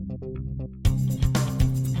Well,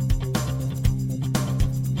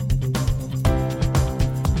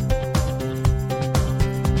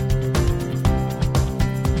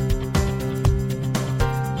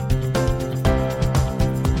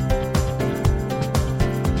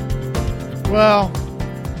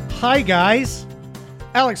 hi guys.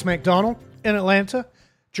 Alex McDonald in Atlanta,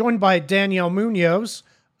 joined by Danielle Munoz,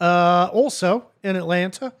 also in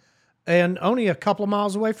Atlanta, and only a couple of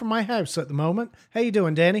miles away from my house at the moment. How you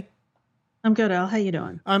doing, Danny? I'm good, Al. How you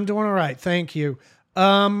doing? I'm doing all right, thank you.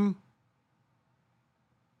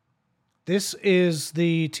 This is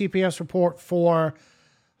the TPS report for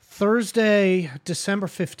Thursday, December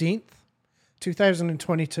 15th.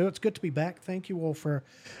 2022. It's good to be back. Thank you all for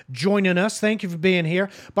joining us. Thank you for being here.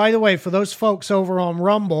 By the way, for those folks over on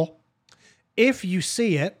Rumble, if you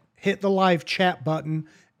see it, hit the live chat button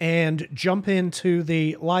and jump into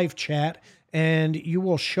the live chat, and you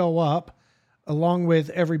will show up along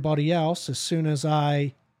with everybody else. As soon as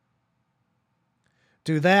I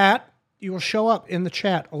do that, you will show up in the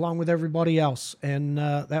chat along with everybody else, and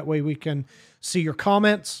that way we can see your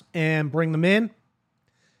comments and bring them in.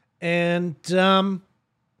 And you'll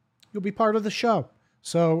be part of the show.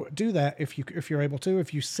 So do that if you're able to.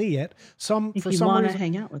 If you see it, if you want to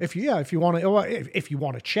hang out with us. If you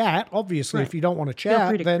want to chat, obviously. Right. If you don't want to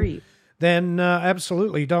chat, then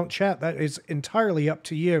absolutely don't chat. That is entirely up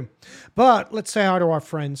to you. But let's say hi to our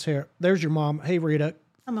friends here. There's your mom. Hey Rita,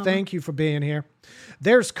 thank you for being here.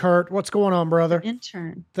 There's Kurt. What's going on, brother?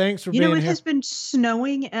 Intern. Thanks for being here. It has been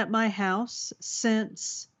snowing at my house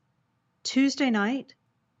since Tuesday night.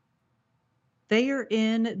 They are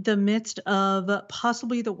in the midst of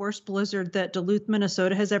possibly the worst blizzard that Duluth,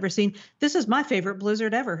 Minnesota has ever seen. This is my favorite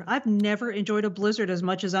blizzard ever. I've never enjoyed a blizzard as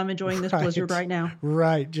much as I'm enjoying this blizzard right now.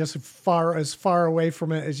 Right. Just as far away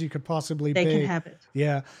from it as you could possibly be. They can have it.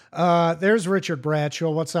 Yeah. There's Richard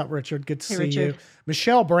Bradshaw. What's up, Richard? Good to see you.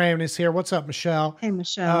 Michelle Brown is here. What's up, Michelle? Hey,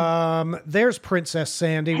 Michelle. There's Princess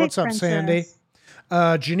Sandy. Hey, what's up, Princess. Sandy?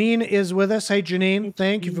 Janine is with us. Hey, Janine. Hey,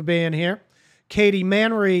 thank you for being here. Katie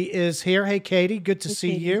Manry is here. Hey, Katie. Good to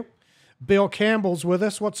see you. Bill Campbell's with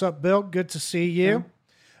us. What's up, Bill? Good to see you.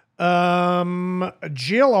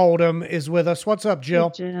 Jill Oldham is with us. What's up,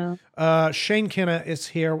 Jill? Hey, Jill. Shane Kenna is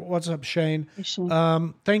here. What's up, Shane? Hey,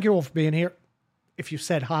 Shane. Thank you all for being here. If you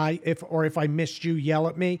said hi, if I missed you, yell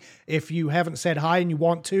at me. If you haven't said hi and you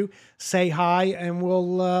want to, say hi, and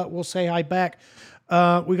we'll say hi back.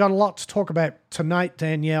 We got a lot to talk about tonight,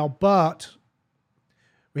 Danielle, but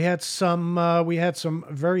we had some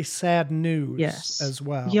very sad news as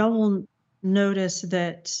well. Y'all will notice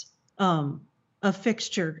that a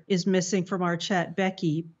fixture is missing from our chat.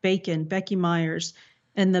 Becky Myers,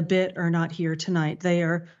 and the Bit are not here tonight. They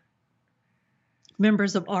are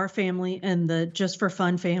members of our family and the Just for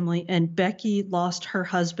Fun family. And Becky lost her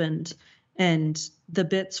husband and the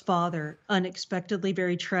Bit's father unexpectedly,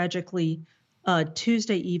 very tragically,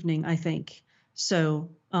 Tuesday evening, I think.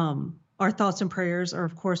 So, our thoughts and prayers are,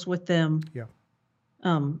 of course, with them. Yeah.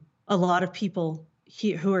 A lot of people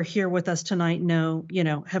who are here with us tonight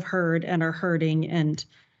have heard and are hurting. And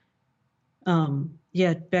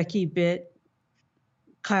Becky, Bit,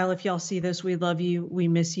 Kyle, if y'all see this, we love you. We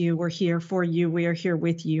miss you. We're here for you. We are here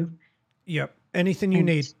with you. Yep. Anything you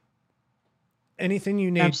need. Anything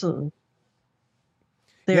you need. Absolutely.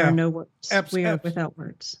 There are no words. We are without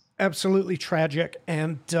words. Absolutely tragic.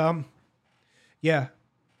 And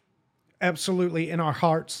absolutely in our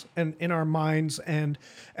hearts and in our minds, and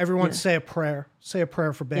everyone say a prayer. Say a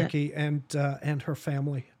prayer for Becky and her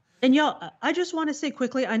family. And y'all, I just want to say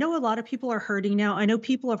quickly, I know a lot of people are hurting now. I know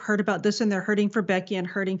people have heard about this and they're hurting for Becky and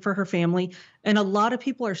hurting for her family. And a lot of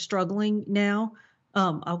people are struggling now.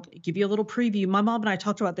 I'll give you a little preview. My mom and I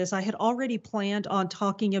talked about this. I had already planned on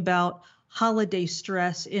talking about holiday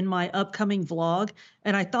stress in my upcoming vlog.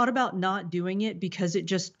 And I thought about not doing it because it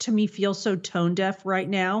just, to me, feels so tone deaf right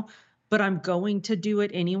now. But I'm going to do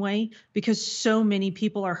it anyway because so many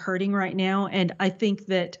people are hurting right now. And I think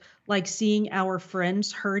that like seeing our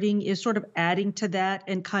friends hurting is sort of adding to that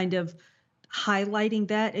and kind of highlighting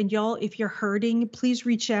that. And y'all, if you're hurting, please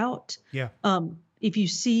reach out. Yeah. If you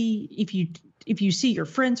see your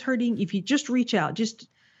friends hurting, if you just reach out, just,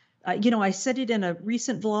 I said it in a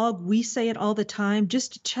recent vlog. We say it all the time,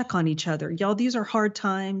 just check on each other. Y'all, these are hard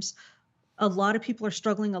times. A lot of people are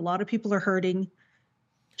struggling. A lot of people are hurting.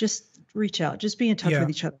 Just reach out. Just be in touch with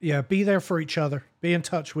each other. Yeah, be there for each other. Be in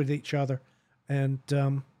touch with each other. And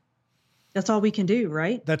that's all we can do,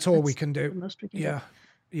 right? That's all we can do. The most we can do.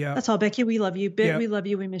 Yeah. That's all, Becky. We love you. Bit, we love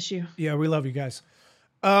you. We miss you. Yeah, we love you guys.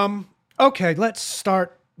 Okay, let's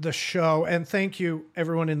start the show. And thank you,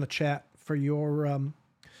 everyone in the chat, for your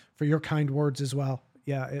kind words as well.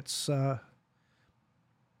 Yeah, it's I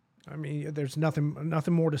mean, there's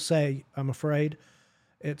nothing more to say, I'm afraid.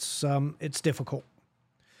 It's difficult.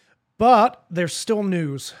 But there's still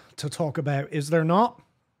news to talk about, is there not?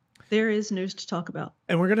 There is news to talk about.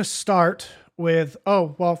 And we're going to start with,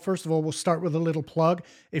 first of all, we'll start with a little plug.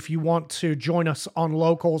 If you want to join us on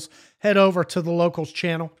Locals, head over to the Locals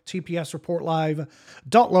channel,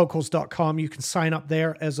 tpsreportlive.locals.com. You can sign up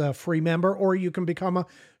there as a free member, or you can become a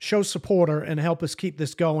show supporter and help us keep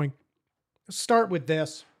this going. Let's start with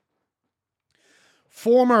this.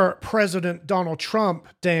 Former President Donald Trump,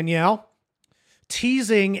 Danielle,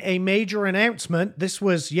 teasing a major announcement. This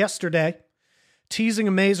was yesterday. Teasing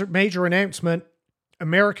a major announcement.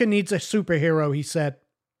 America needs a superhero, he said.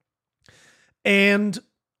 And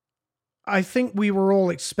I think we were all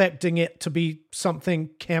expecting it to be something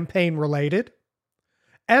campaign related.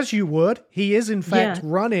 As you would. He is, in fact,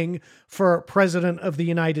 running for president of the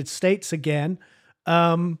United States again.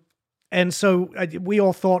 And so we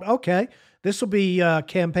all thought, okay, this will be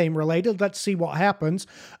campaign related. Let's see what happens.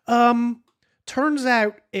 Turns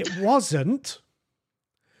out it wasn't.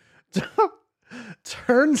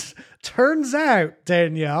 Turns out,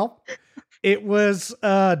 Danielle, it was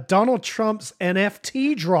Donald Trump's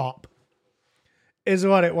NFT drop is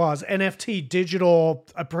what it was. NFT, digital,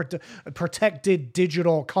 protected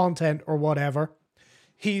digital content or whatever.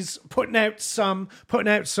 He's putting out some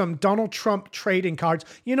Donald Trump trading cards.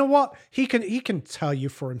 You know what? He can tell you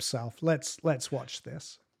for himself. Let's watch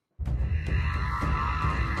this.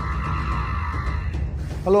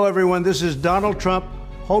 Hello, everyone. This is Donald Trump.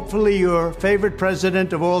 Hopefully your favorite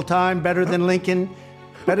president of all time, better than Lincoln,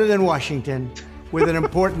 better than Washington, with an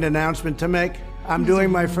important announcement to make. I'm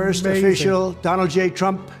doing my first official Donald J.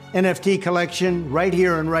 Trump NFT collection right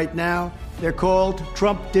here and right now. They're called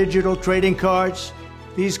Trump Digital Trading Cards.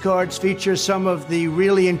 These cards feature some of the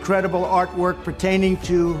really incredible artwork pertaining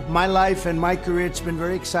to my life and my career. It's been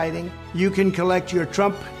very exciting. You can collect your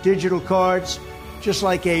Trump digital cards just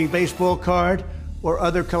like a baseball card or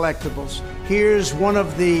other collectibles. Here's one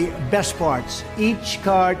of the best parts. Each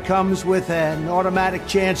card comes with an automatic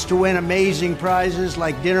chance to win amazing prizes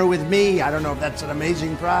like dinner with me. I don't know if that's an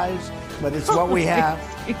amazing prize, but it's what we have.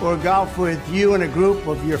 Or golf with you and a group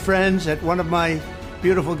of your friends at one of my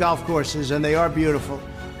beautiful golf courses, and they are beautiful.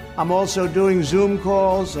 I'm also doing Zoom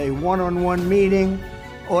calls, a one-on-one meeting,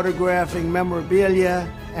 autographing memorabilia,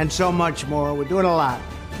 and so much more. We're doing a lot.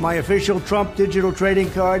 My official Trump digital trading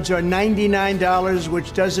cards are $99,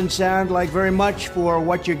 which doesn't sound like very much for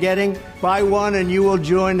what you're getting. Buy one and you will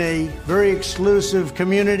join a very exclusive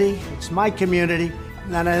community. It's my community,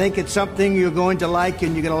 and I think it's something you're going to like,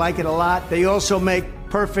 and you're going to like it a lot. They also make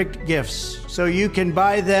perfect gifts. So you can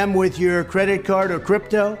buy them with your credit card or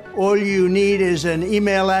crypto. All you need is an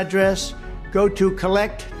email address. Go to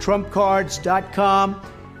collecttrumpcards.com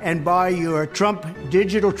and buy your Trump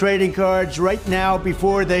digital trading cards right now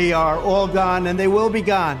before they are all gone, and they will be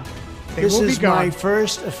gone. This is my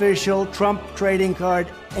first official Trump trading card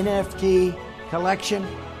NFT collection,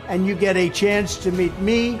 and you get a chance to meet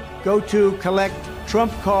me. Go to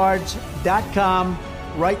collecttrumpcards.com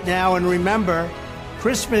right now, and remember,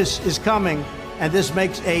 Christmas is coming, and this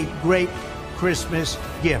makes a great Christmas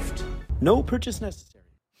gift. No purchase necessary.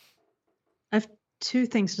 I have two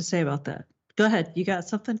things to say about that. Go ahead. You got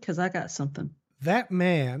something? Because I got something. That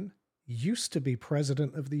man used to be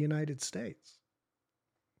president of the United States.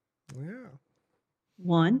 Yeah.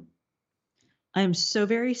 One, I am so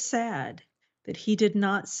very sad that he did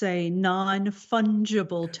not say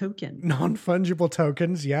non-fungible token. Non-fungible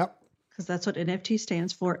tokens, yep. Because that's what NFT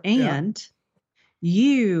stands for. And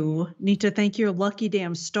you need to thank your lucky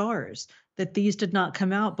damn stars that these did not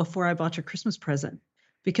come out before I bought your Christmas present.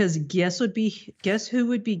 Because guess who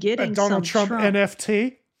would be getting a Donald Trump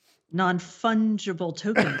NFT? Non-fungible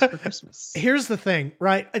tokens for Christmas. Here's the thing,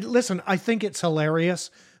 right? Listen, I think it's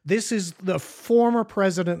hilarious. This is the former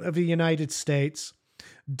president of the United States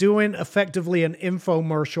doing effectively an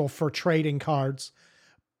infomercial for trading cards.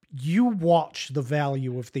 You watch the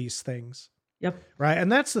value of these things. Yep. Right.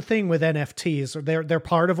 And that's the thing with NFTs. They're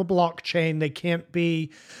part of a blockchain. They can't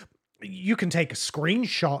be. You can take a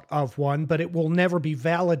screenshot of one, but it will never be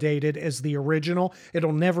validated as the original.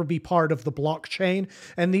 It'll never be part of the blockchain.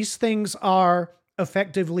 And these things are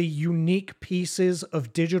effectively unique pieces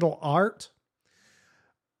of digital art.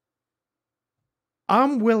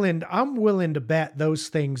 I'm willing to bet those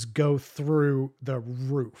things go through the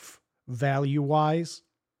roof value-wise.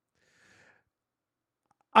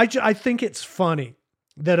 I think it's funny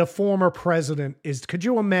that a former president is, could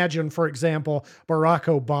you imagine, for example, Barack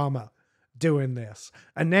Obama doing this,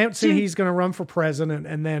 announcing he's going to run for president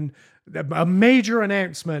and then A major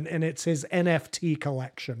announcement, and it's his NFT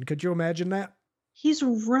collection. Could you imagine that? He's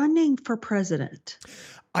running for president.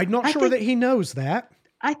 I'm not sure that he knows that.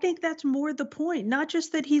 I think that's more the point. Not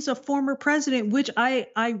just that he's a former president, which I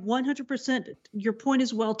 100%, your point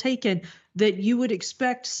is well taken, that you would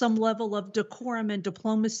expect some level of decorum and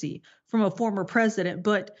diplomacy from a former president,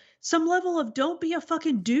 but some level of don't be a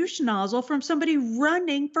fucking douche nozzle from somebody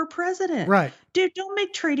running for president. Right. Dude, don't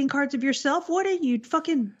make trading cards of yourself. What are you,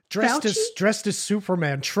 fucking dressed as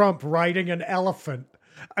Superman, Trump riding an elephant?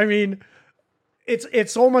 I mean,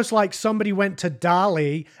 it's almost like somebody went to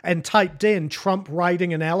DALL-E and typed in Trump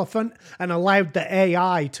riding an elephant and allowed the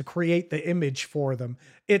AI to create the image for them.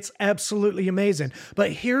 It's absolutely amazing.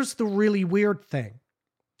 But here's the really weird thing.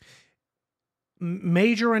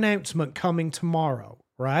 Major announcement coming tomorrow,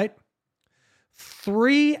 right?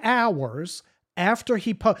 3 hours after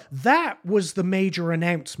that was the major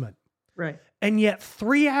announcement. Right. And yet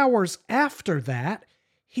 3 hours after that,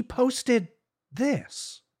 he posted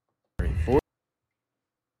this.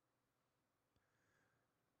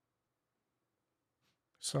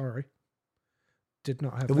 Sorry. Did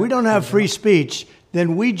not have If we don't have free speech,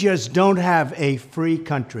 then we just don't have a free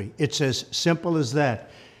country. It's as simple as that.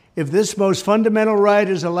 If this most fundamental right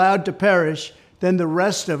is allowed to perish, then the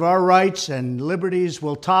rest of our rights and liberties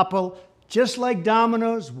will topple, just like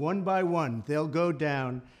dominoes, one by one. They'll go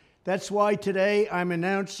down. That's why today I'm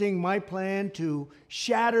announcing my plan to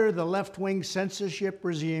shatter the left-wing censorship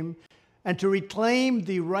regime and to reclaim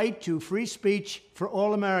the right to free speech for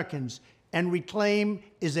all Americans. And reclaim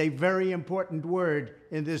is a very important word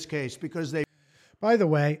in this case because they... By the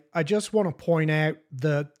way, I just want to point out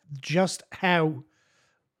just how,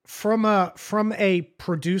 from a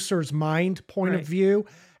producer's mind point of view,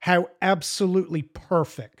 how absolutely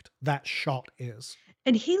perfect that shot is.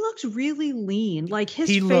 And he looks really lean. Like his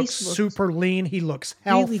face looks super lean. lean. He looks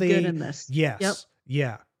healthy. Really good in this. Yes. Yep.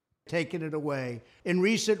 Yeah. Taking it away. In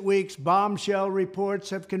recent weeks, bombshell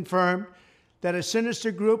reports have confirmed that a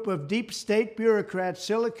sinister group of deep state bureaucrats,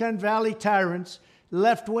 Silicon Valley tyrants,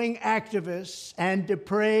 left-wing activists, and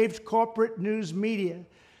depraved corporate news media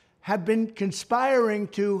have been conspiring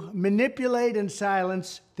to manipulate and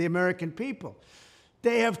silence the American people.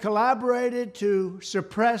 They have collaborated to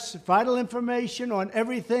suppress vital information on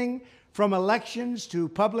everything from elections to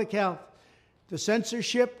public health. The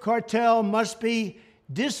censorship cartel must be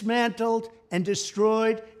dismantled and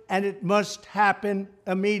destroyed, and it must happen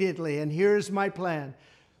immediately. And here's my plan.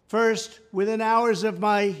 First, within hours of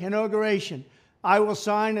my inauguration, I will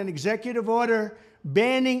sign an executive order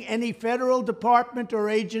banning any federal department or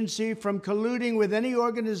agency from colluding with any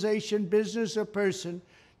organization, business, or person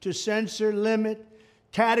to censor, limit,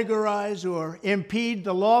 categorize, or impede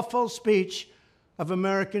the lawful speech of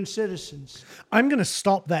American citizens. I'm going to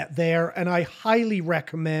stop that there, and I highly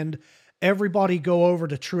recommend everybody go over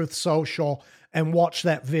to Truth Social and watch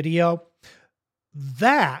that video.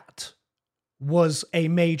 That was a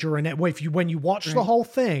major, and when you watch the whole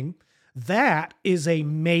thing, that is a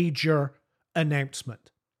major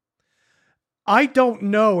announcement. I don't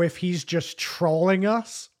know if he's just trolling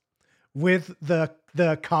us with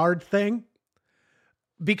the card thing,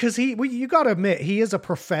 because you got to admit, he is a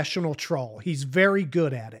professional troll. He's very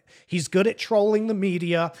good at it. He's good at trolling the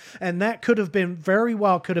media, and that could have been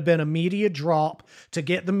a media drop to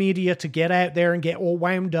get the media to get out there and get all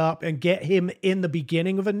wound up and get him in the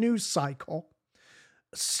beginning of a news cycle,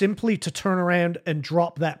 simply to turn around and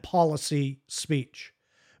drop that policy speech.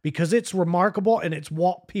 Because it's remarkable, and it's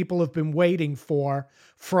what people have been waiting for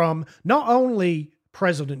from not only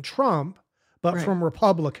President Trump, but from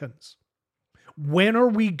Republicans. When are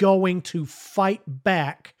we going to fight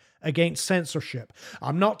back against censorship?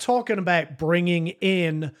 I'm not talking about bringing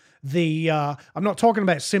in I'm not talking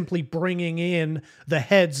about simply bringing in the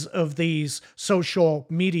heads of these social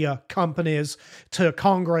media companies to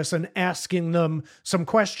Congress and asking them some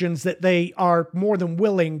questions that they are more than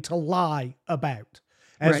willing to lie about,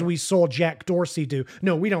 as we saw Jack Dorsey do.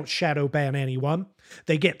 No, we don't shadow ban anyone.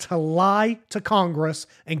 They get to lie to Congress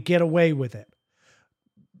and get away with it.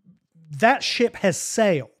 That ship has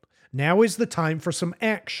sailed. Now is the time for some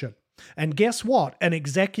action. And guess what? An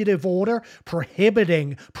executive order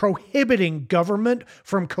prohibiting government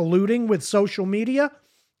from colluding with social media?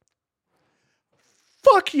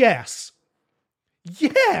 Fuck yes.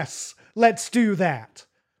 Yes, let's do that.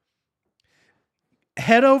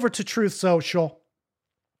 Head over to Truth Social.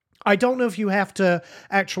 I don't know if you have to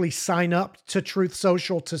actually sign up to Truth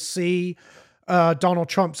Social to see Donald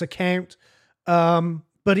Trump's account.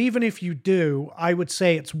 But even if you do, I would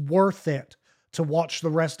say it's worth it to watch the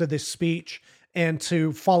rest of this speech and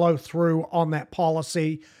to follow through on that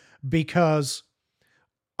policy, because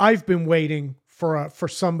I've been waiting for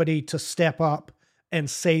somebody to step up and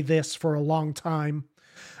say this for a long time.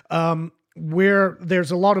 Where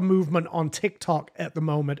there's a lot of movement on TikTok at the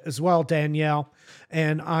moment as well, Danielle.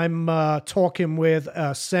 And I'm talking with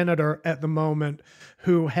a senator at the moment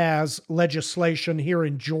who has legislation here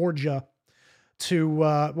in Georgia to,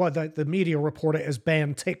 the media report it as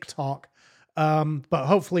ban TikTok. But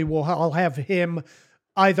hopefully I'll have him,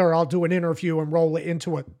 either I'll do an interview and roll it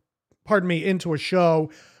into a show.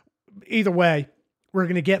 Either way, we're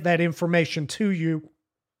going to get that information to you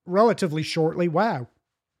relatively shortly. Wow.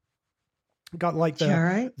 Got like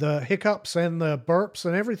the hiccups and the burps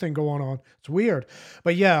and everything going on. It's weird.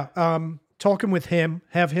 But yeah, talking with him,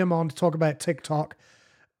 have him on to talk about TikTok,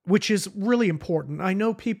 which is really important. I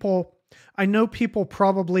know people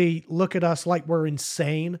probably look at us like we're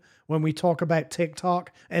insane when we talk about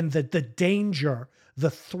TikTok and the danger,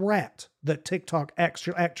 the threat that TikTok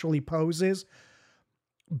actually poses.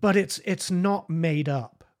 But it's not made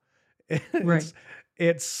up. Right.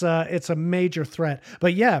 It's a major threat.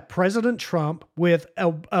 But yeah, President Trump with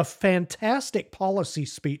a fantastic policy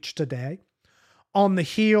speech today on the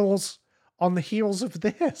heels of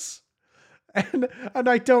this. And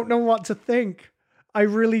I don't know what to think. I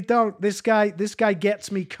really don't. This guy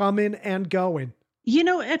gets me coming and going.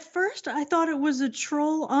 At first I thought it was a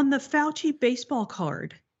troll on the Fauci baseball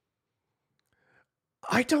card.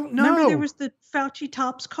 I don't know. Remember there was the Fauci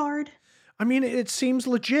Tops card? I mean, it seems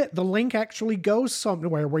legit. The link actually goes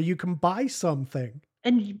somewhere where you can buy something.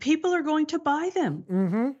 And people are going to buy them.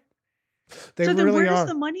 Mm-hmm. So then where does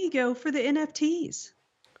the money go for the NFTs?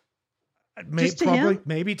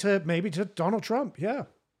 Maybe to Donald Trump. Yeah.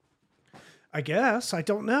 I guess. I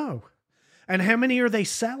don't know. And how many are they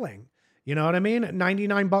selling? You know what I mean? At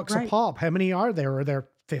 $99 a pop. How many are there? Are there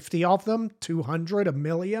 50 of them? 200? A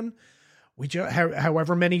million?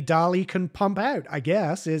 However many Dolly can pump out, I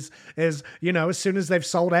guess, is as soon as they've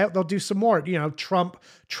sold out, they'll do some more. Trump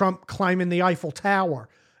climbing the Eiffel Tower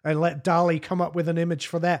and let Dolly come up with an image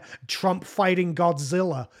for that. Trump fighting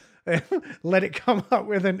Godzilla. Let it come up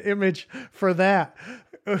with an image for that.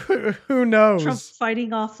 Who knows? Trump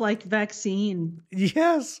fighting off like vaccine.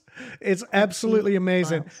 Yes, it's absolutely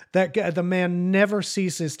amazing. That guy, the man never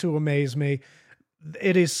ceases to amaze me.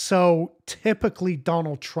 It is so typically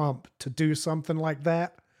Donald Trump to do something like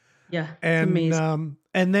that. Yeah, it's amazing.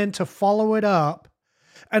 And then to follow it up,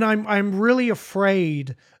 and I'm really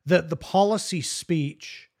afraid that the policy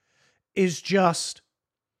speech is just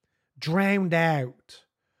drowned out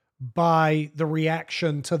by the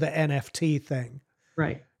reaction to the NFT thing.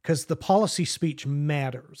 Right. Because the policy speech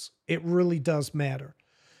matters. It really does matter.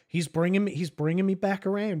 He's bringing me back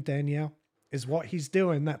around, Danielle. Is what he's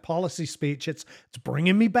doing. That policy speech, it's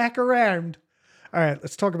bringing me back around. All right,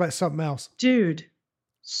 let's talk about something else. Dude,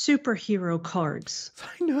 superhero cards.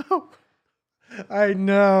 I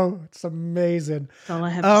know. It's amazing. That's all I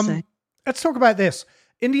have to say. Let's talk about this.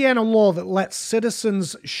 Indiana law that lets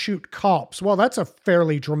citizens shoot cops. Well, that's a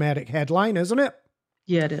fairly dramatic headline, isn't it?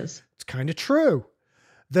 Yeah, it is. It's kind of true.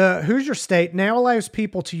 The Hoosier state now allows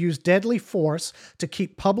people to use deadly force to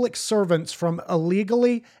keep public servants from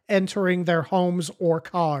illegally entering their homes or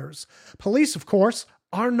cars. Police, of course,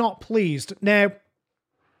 are not pleased. Now, yeah,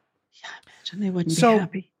 I imagine they wouldn't be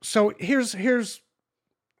happy. So here's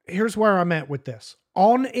where I'm at with this.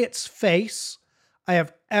 On its face, I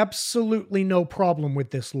have absolutely no problem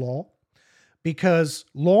with this law because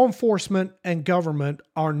law enforcement and government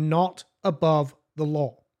are not above the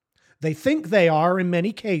law. They think they are in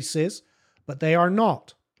many cases, but they are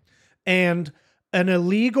not. And an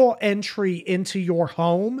illegal entry into your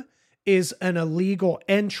home is an illegal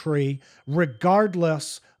entry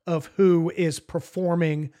regardless of who is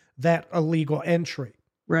performing that illegal entry.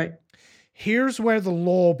 Right. Here's where the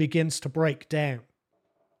law begins to break down.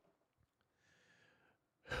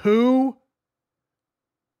 Who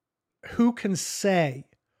can say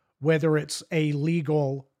whether it's a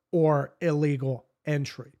legal or illegal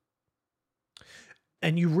entry?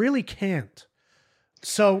 And you really can't.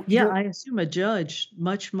 So yeah, I assume a judge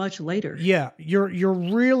much, much later. Yeah, you're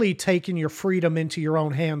really taking your freedom into your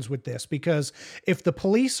own hands with this, because if the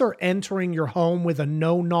police are entering your home with a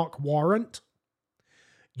no-knock warrant,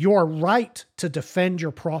 your right to defend your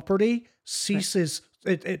property ceases.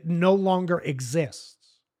 Right. It no longer exists.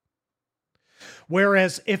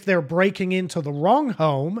 Whereas if they're breaking into the wrong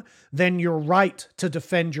home, then your right to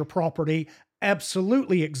defend your property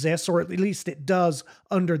absolutely exists, or at least it does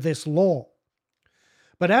under this law.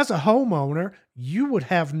 But as a homeowner, you would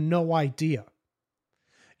have no idea.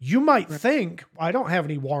 You might think, I don't have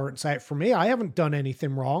any warrants out for me. I haven't done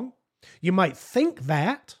anything wrong. You might think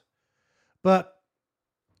that, but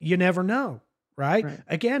you never know. right? Right.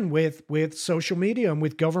 Again, with social media and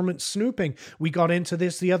with government snooping. We got into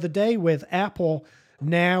this the other day with Apple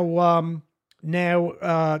now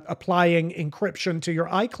applying encryption to your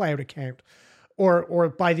iCloud account, or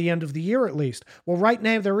by the end of the year at least. Well, right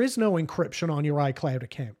now there is no encryption on your iCloud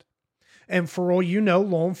account. And for all you know,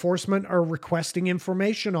 law enforcement are requesting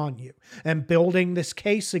information on you and building this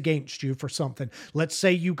case against you for something. Let's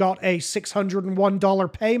say you got a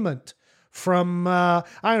 $601 payment from I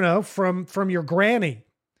don't know, from your granny,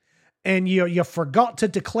 and you forgot to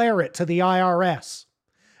declare it to the IRS.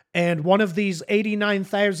 And one of these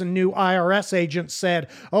 89,000 new IRS agents said,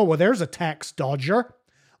 "Oh, well, there's a tax dodger.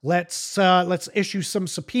 Let's issue some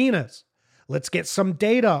subpoenas. Let's get some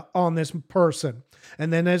data on this person."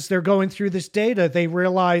 And then as they're going through this data, they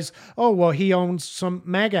realize, oh, well, he owns some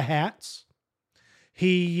MAGA hats.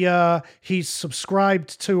 He's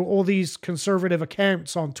subscribed to all these conservative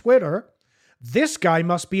accounts on Twitter. This guy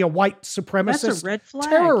must be a white supremacist That's a red flag.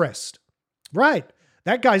 terrorist. Right.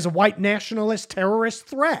 That guy's a white nationalist terrorist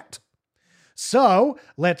threat. So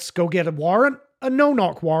let's go get a warrant, a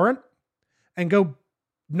no-knock warrant, and go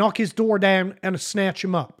knock his door down and snatch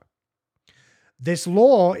him up. This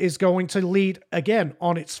law is going to lead, again,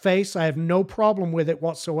 on its face, I have no problem with it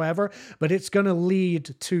whatsoever, but it's going to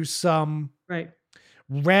lead to some Right.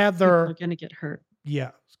 rather... People are going to get hurt.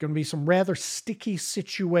 Yeah, it's going to be some rather sticky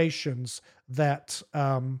situations that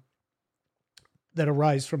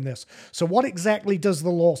arise from this. So what exactly does the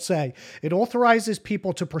law say? It authorizes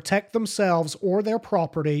people to protect themselves or their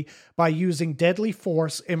property by using deadly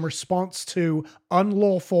force in response to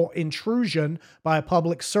unlawful intrusion by a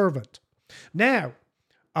public servant. Now,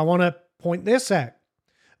 I want to point this out.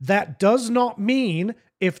 That does not mean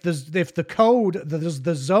if the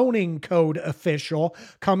zoning code official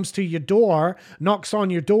comes to your door, knocks on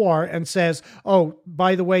your door and says, "Oh,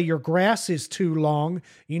 by the way, your grass is too long.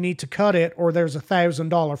 You need to cut it or there's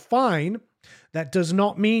 $1,000 fine." That does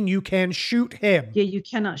not mean you can shoot him. Yeah, you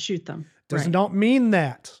cannot shoot them. Does Right. not mean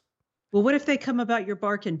that. Well, what if they come about your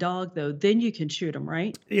barking dog, though? Then you can shoot them,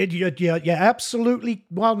 right? Yeah, absolutely.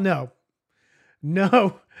 Well, no,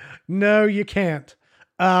 you can't.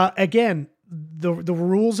 Again, the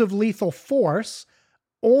rules of lethal force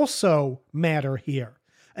also matter here.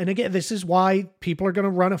 And again, this is why people are going to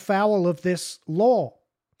run afoul of this law.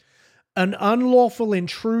 An unlawful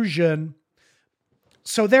intrusion.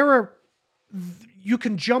 So you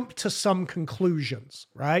can jump to some conclusions,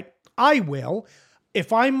 right? I will.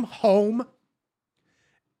 If I'm home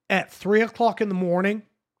at 3:00 in the morning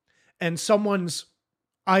and someone's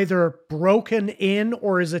either broken in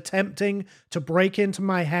or is attempting to break into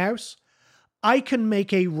my house, I can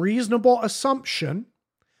make a reasonable assumption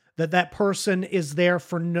that that person is there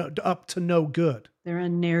for up to no good. They're a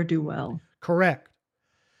ne'er-do-well. Correct.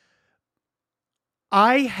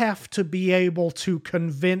 I have to be able to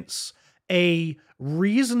convince a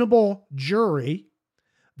reasonable jury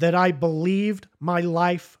that I believed my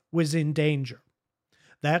life was in danger.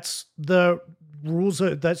 That's the rules.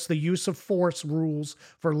 That's the use of force rules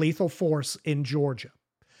for lethal force in Georgia.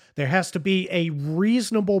 There has to be a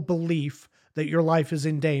reasonable belief that your life is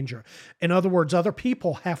in danger. In other words, other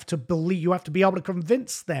people have to believe, you have to be able to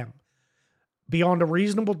convince them beyond a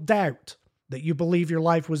reasonable doubt that you believe your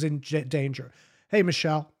life was in danger. Hey,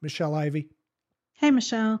 Michelle Ivy. Hey,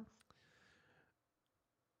 Michelle.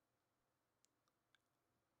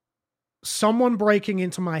 Someone breaking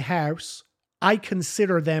into my house, I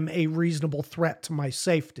consider them a reasonable threat to my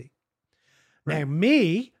safety. Right. Now,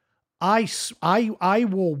 me, I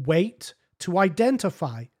will wait to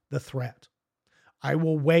identify the threat. I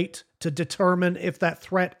will wait to determine if that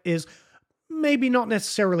threat is maybe not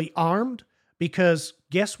necessarily armed, because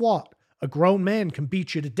guess what? A grown man can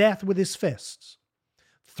beat you to death with his fists.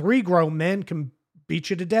 3 grown men can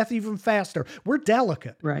beat you to death even faster. We're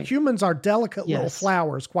delicate. Right. Humans are delicate little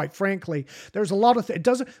flowers, quite frankly. There's a lot of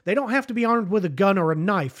they don't have to be armed with a gun or a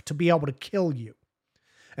knife to be able to kill you.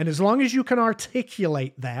 And as long as you can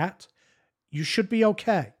articulate that, you should be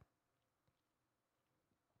okay.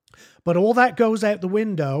 But all that goes out the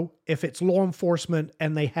window if it's law enforcement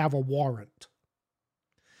and they have a warrant.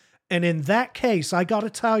 And in that case, I got to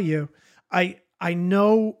tell you, I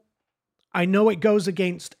know it goes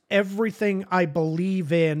against everything I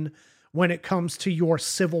believe in when it comes to your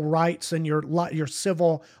civil rights and your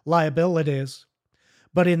civil liabilities.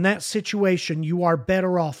 But in that situation, you are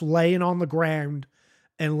better off laying on the ground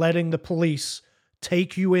and letting the police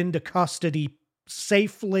take you into custody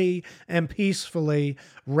safely and peacefully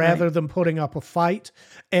rather than putting up a fight.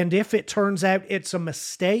 And if it turns out it's a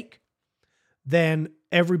mistake, then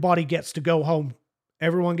everybody gets to go home.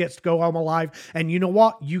 Everyone gets to go home alive. And you know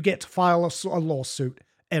what? You get to file a lawsuit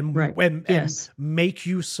and Right. and Yes. make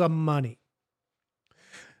you some money.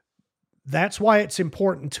 That's why it's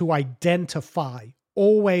important to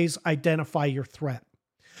always identify your threat.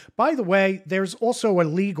 By the way, there's also a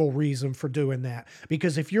legal reason for doing that,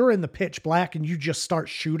 because if you're in the pitch black and you just start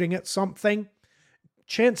shooting at something,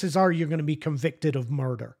 chances are you're going to be convicted of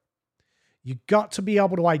murder. You got to be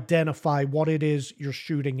able to identify what it is you're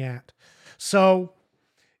shooting at. So,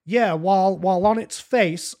 yeah, while on its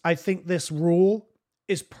face, I think this rule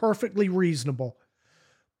is perfectly reasonable.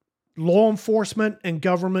 Law enforcement and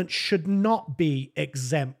government should not be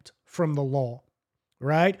exempt from the law,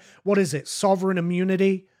 right? What is it? Sovereign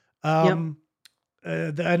immunity. And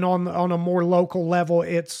on a more local level,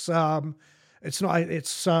 it's something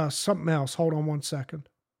else. Hold on one second.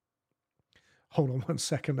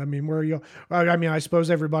 I mean, where are you? I mean, I suppose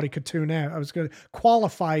everybody could tune out.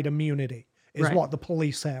 Qualified immunity is Right. what the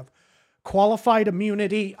police have. Qualified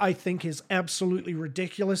immunity, I think, is absolutely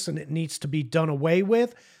ridiculous, and it needs to be done away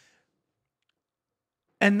with.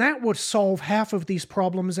 And that would solve half of these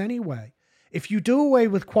problems anyway. If you do away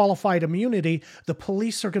with qualified immunity, the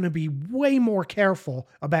police are going to be way more careful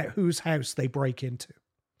about whose house they break into.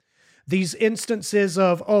 These instances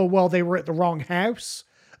of, oh, well, they were at the wrong house,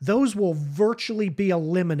 those will virtually be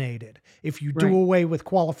eliminated if you do Right. away with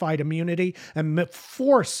qualified immunity and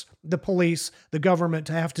force the police, the government,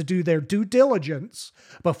 to have to do their due diligence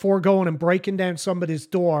before going and breaking down somebody's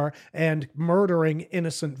door and murdering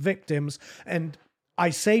innocent victims. And I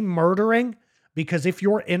say murdering because if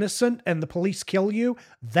you're innocent and the police kill you,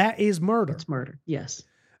 that is murder. It's murder. Yes.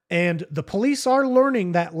 And the police are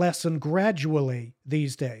learning that lesson gradually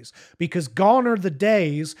these days, because gone are the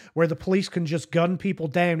days where the police can just gun people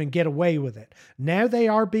down and get away with it. Now they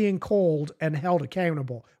are being called and held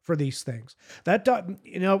accountable for these things. That,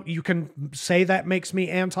 you can say that makes me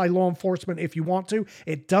anti-law enforcement if you want to.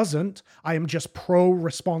 It doesn't. I am just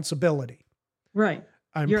pro-responsibility. Right.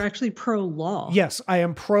 You're actually pro-law. Yes, I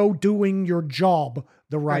am pro doing your job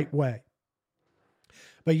the right way.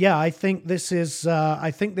 But yeah, I think this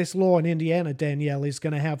law in Indiana, Danielle, is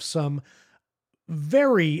going to have some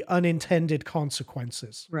very unintended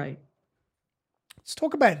consequences. Right. Let's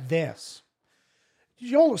talk about this.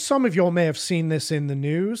 Some of y'all may have seen this in the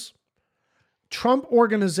news. Trump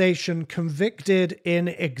organization convicted in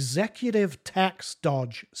executive tax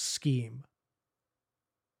dodge scheme.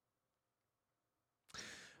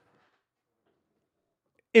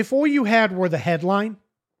 If all you had were the headline,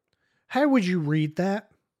 how would you read that?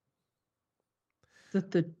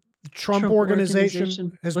 That the Trump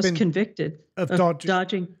organization has was been convicted of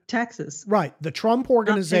dodging taxes. Right. The Trump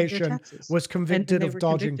organization was convicted of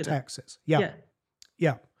dodging taxes. Yeah.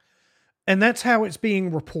 And that's how it's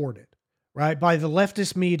being reported, right? By the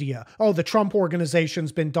leftist media. Oh, the Trump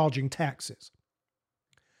organization's been dodging taxes.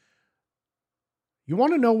 You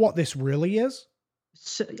want to know what this really is?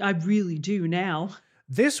 So, I really do now.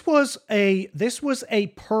 This was a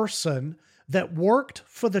person that worked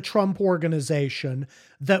for the Trump organization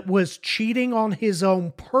that was cheating on his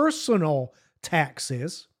own personal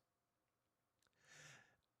taxes.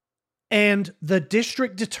 And the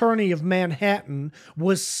district attorney of Manhattan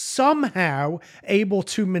was somehow able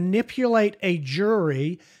to manipulate a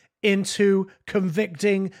jury into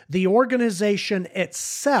convicting the organization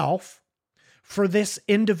itself for this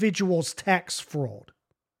individual's tax fraud.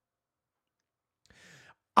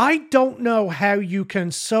 I don't know how you can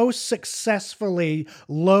so successfully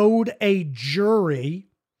load a jury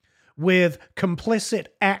with complicit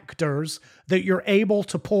actors that you're able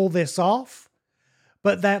to pull this off,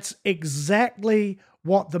 but that's exactly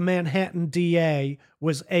what the Manhattan DA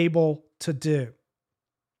was able to do.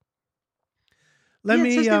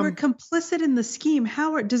 It says they were complicit in the scheme.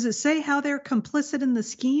 Does it say how they're complicit in the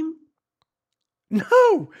scheme?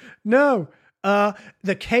 No.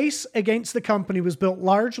 The case against the company was built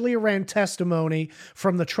largely around testimony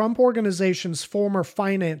from the Trump organization's former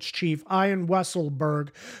finance chief, Ian Wesselberg,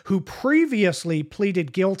 who previously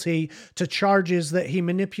pleaded guilty to charges that he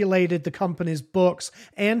manipulated the company's books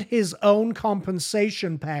and his own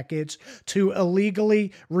compensation package to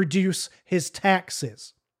illegally reduce his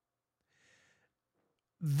taxes.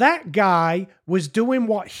 That guy was doing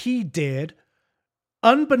what he did,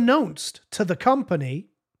 unbeknownst to the company,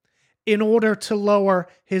 in order to lower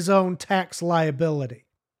his own tax liability.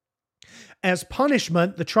 As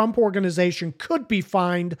punishment, the Trump organization could be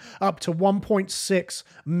fined up to $1.6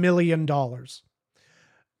 million.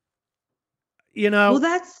 Well,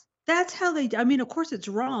 that's how they, I mean, of course it's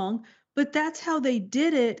wrong, but that's how they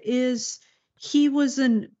did it. Is he was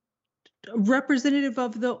a representative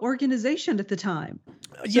of the organization at the time.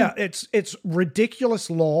 Yeah, it's ridiculous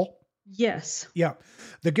law. Yes. Yeah.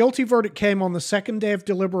 The guilty verdict came on the second day of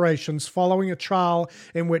deliberations following a trial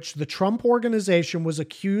in which the Trump Organization was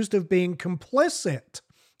accused of being complicit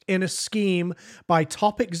in a scheme by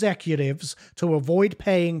top executives to avoid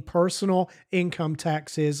paying personal income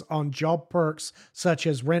taxes on job perks such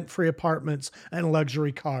as rent-free apartments and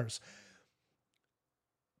luxury cars.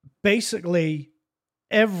 Basically,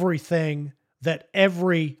 everything that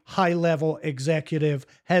every high-level executive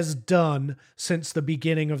has done since the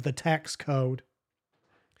beginning of the tax code.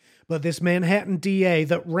 But this Manhattan DA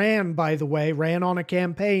that ran, by the way, ran on a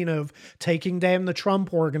campaign of taking down the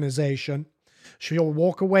Trump Organization. She'll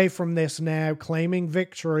walk away from this now claiming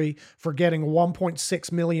victory for getting a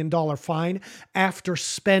 $1.6 million fine after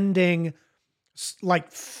spending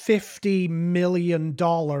like $50 million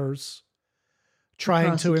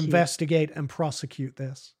trying to investigate and prosecute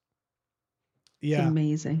this. Yeah. It's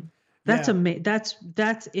amazing. That's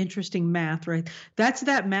that's interesting math, right? That's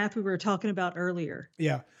that math we were talking about earlier.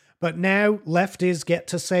 Yeah. But now lefties get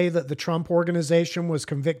to say that the Trump Organization was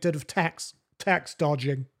convicted of tax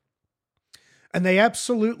dodging. And they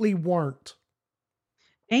absolutely weren't.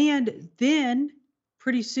 And then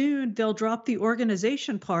pretty soon they'll drop the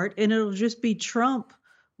organization part and it'll just be Trump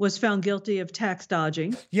was found guilty of tax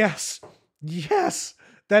dodging. Yes. Yes.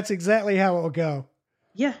 That's exactly how it will go.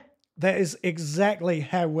 Yeah. That is exactly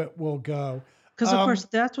how it will go. Because, of course,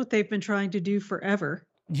 that's what they've been trying to do forever.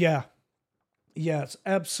 Yeah. Yes,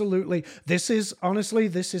 absolutely. This is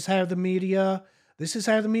how the media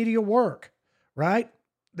work, right?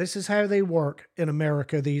 This is how they work in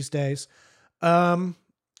America these days. Let's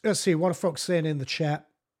see, what are folks saying in the chat?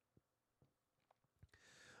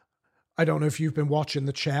 I don't know if you've been watching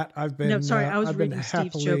the chat. I was reading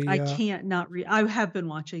Steve's joke. I can't not read. I have been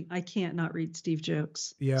watching. I can't not read Steve's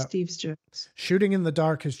jokes. Yeah. Steve's jokes. Shooting in the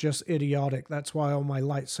dark is just idiotic. That's why all my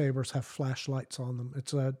lightsabers have flashlights on them.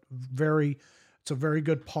 It's a very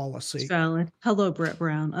good policy. It's valid. Hello, Brett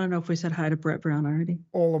Brown. I don't know if we said hi to Brett Brown already.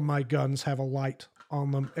 All of my guns have a light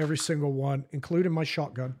on them. Every single one, including my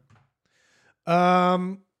shotgun.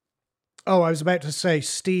 Oh, I was about to say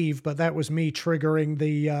Steve, but that was me triggering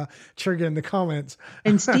the comments.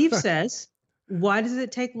 And Steve says, why does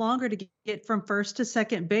it take longer to get from first to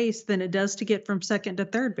second base than it does to get from second to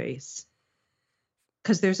third base?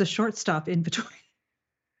 Because there's a shortstop in between.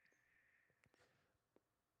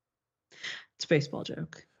 It's a baseball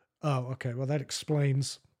joke. Oh, okay. Well, that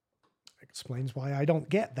explains why I don't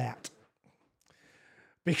get that.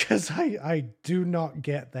 Because I do not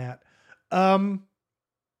get that.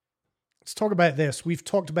 Let's talk about this. We've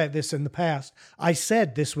talked about this in the past. I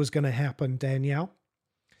said this was going to happen, Danielle.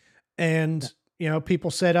 And,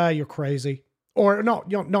 people said, you're crazy. Or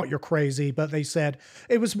not you're crazy, but they said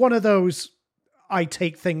it was one of those I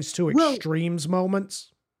take things to extremes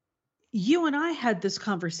moments. You and I had this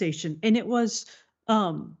conversation, and it was,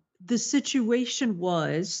 the situation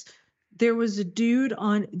was there was a dude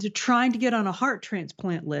trying to get on a heart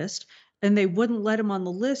transplant list, and they wouldn't let him on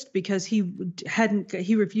the list because he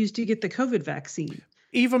refused to get the COVID vaccine.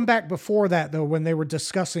 Even back before that, though, when they were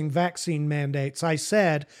discussing vaccine mandates, I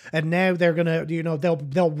said, and now they're going to,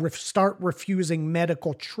 they'll start refusing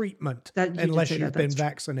medical treatment unless you've been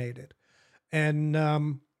vaccinated. And,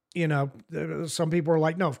 some people are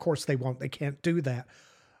like, no, of course they won't. They can't do that.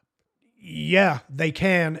 Yeah, they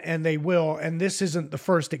can, and they will. And this isn't the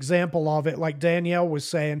first example of it. Like Danielle was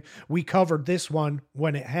saying, we covered this one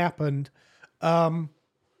when it happened. Guy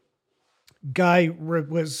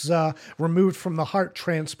was removed from the heart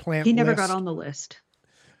transplant He never list. got on the list.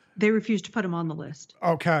 They refused to put him on the list.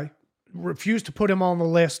 Okay. Refused to put him on the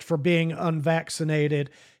list for being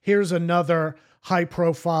unvaccinated. Here's another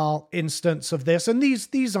high-profile instance of this, and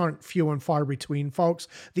these aren't few and far between, folks.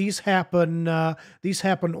 These happen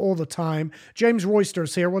all the time. James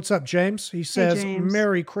Royster's here. What's up, James? He says, hey, James.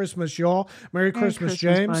 Merry Christmas, y'all. Merry Christmas,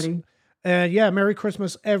 James. And yeah, Merry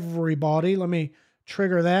Christmas, everybody. Let me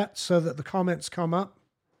trigger that so that the comments come up,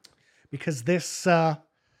 because this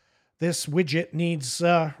widget needs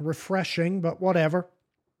refreshing, but whatever.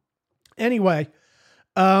 Anyway,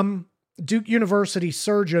 Duke University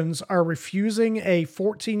surgeons are refusing a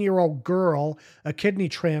 14-year-old girl a kidney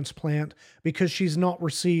transplant because she's not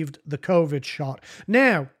received the COVID shot.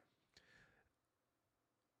 Now,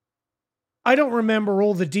 I don't remember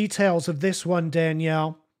all the details of this one,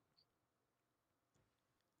 Danielle.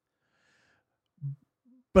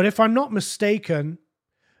 But if I'm not mistaken,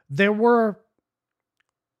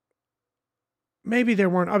 maybe there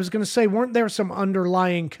weren't. I was going to say, weren't there some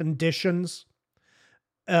underlying conditions?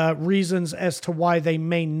 Reasons as to why he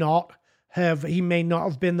may not have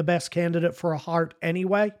been the best candidate for a heart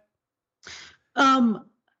anyway? No,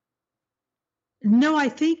 I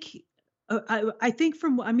think I think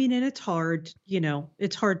I mean, and it's hard,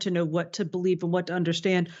 it's hard to know what to believe and what to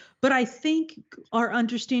understand. But I think our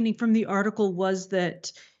understanding from the article was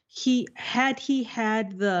that he had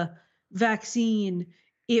the vaccine,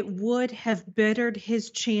 it would have bettered his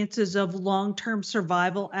chances of long-term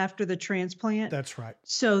survival after the transplant. That's right.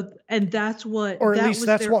 So, and that's what, Or at that least was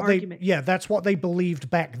that's their what argument. that's what they believed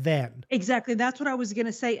back then. Exactly. That's what I was going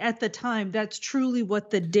to say at the time. That's truly what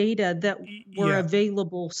the data that were Yeah.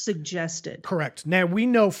 available suggested. Correct. Now, we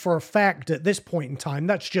know for a fact at this point in time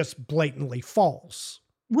that's just blatantly false.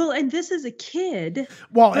 Well, and this is a kid.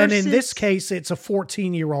 Well, and in this case, it's a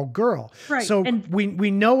 14-year-old girl. Right. So And we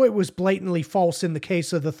know it was blatantly false in the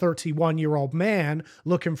case of the 31-year-old man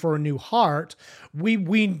looking for a new heart. We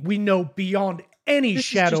know beyond any this is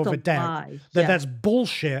shadow just of a doubt lie. that Yeah. that's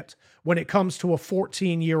bullshit when it comes to a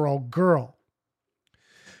 14-year-old girl.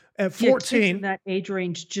 At Yeah, 14, kids in that age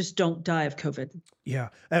range just don't die of COVID. yeah.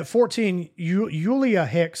 At 14, Yulia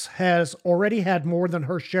Hicks has already had more than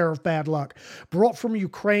her share of bad luck. Brought from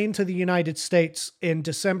Ukraine to the United States in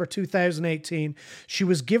December 2018, she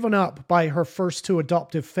was given up by her first two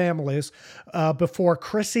adoptive families before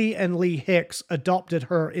Chrissy and Lee Hicks adopted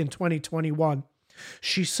her in 2021.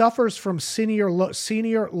 She suffers from senior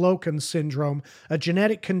Loken syndrome, a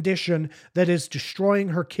genetic condition that is destroying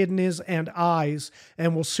her kidneys and eyes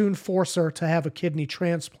and will soon force her to have a kidney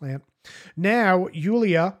transplant. Now,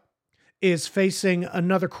 Yulia is facing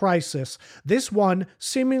another crisis, this one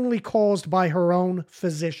seemingly caused by her own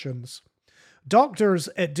physicians. Doctors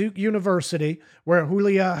at Duke University, where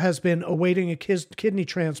Julia has been awaiting a kidney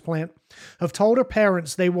transplant, have told her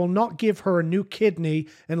parents they will not give her a new kidney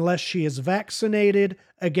unless she is vaccinated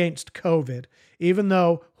against COVID, even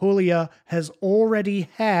though Julia has already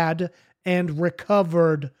had and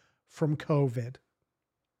recovered from COVID.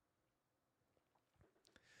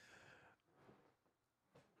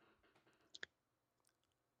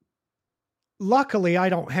 Luckily, I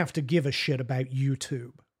don't have to give a shit about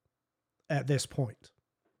YouTube at this point.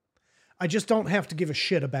 I just don't have to give a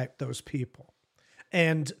shit about those people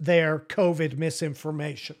and their COVID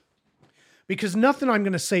misinformation. Because nothing I'm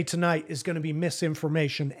going to say tonight is going to be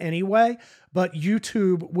misinformation anyway, but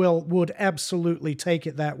YouTube would absolutely take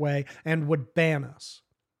it that way and would ban us.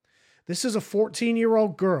 This is a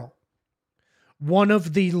 14-year-old girl, one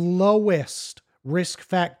of the lowest risk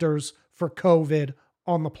factors for COVID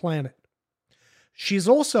on the planet. She's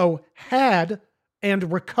also had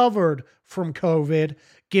and recovered from COVID,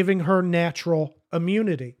 giving her natural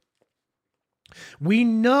immunity. We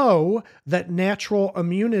know that natural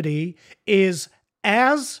immunity is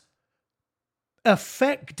as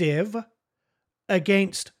effective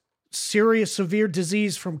against serious, severe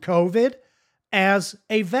disease from COVID as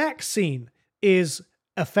a vaccine is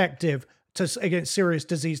effective against serious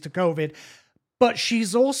disease to COVID. But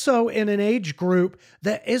she's also in an age group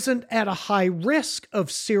that isn't at a high risk of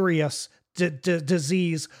serious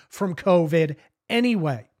disease from COVID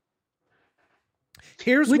anyway.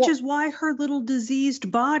 Which is why her little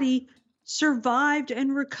diseased body survived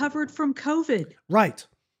and recovered from COVID. Right.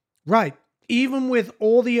 Even with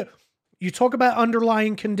all you talk about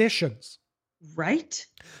underlying conditions. Right.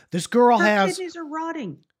 This girl her kidneys are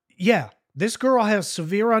rotting. Yeah. This girl has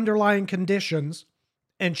severe underlying conditions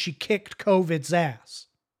and she kicked COVID's ass.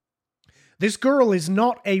 This girl is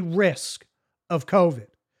not a risk of COVID.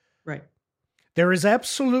 Right. There is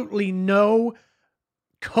absolutely no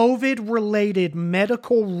COVID-related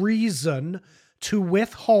medical reason to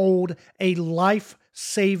withhold a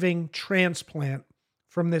life-saving transplant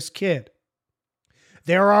from this kid.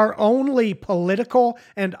 There are only political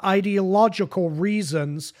and ideological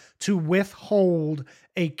reasons to withhold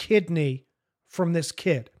a kidney from this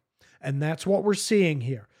kid. And that's what we're seeing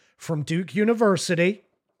here. From Duke University,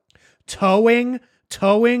 towing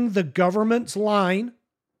the government's line,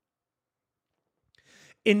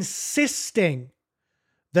 insisting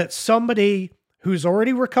that somebody who's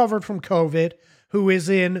already recovered from COVID, who is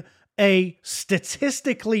in a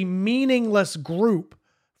statistically meaningless group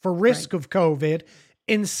for risk of COVID,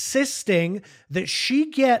 insisting that she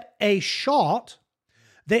get a shot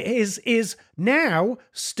that is now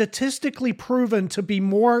statistically proven to be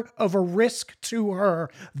more of a risk to her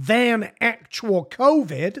than actual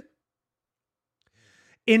COVID,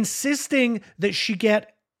 insisting that she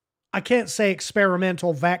get, I can't say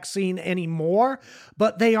experimental vaccine anymore,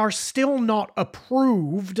 but they are still not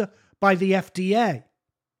approved by the FDA.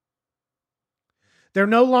 They're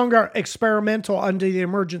no longer experimental under the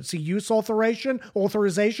emergency use authorization,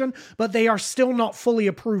 but they are still not fully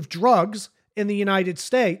approved drugs in the United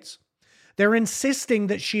States. They're insisting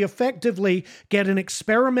that she effectively get an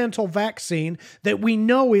experimental vaccine that we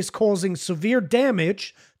know is causing severe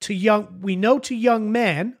damage to young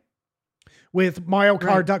men with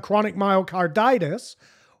chronic myocarditis.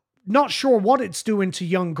 Not sure what it's doing to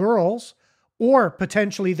young girls or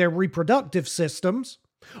potentially their reproductive systems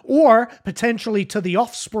or potentially to the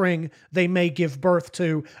offspring they may give birth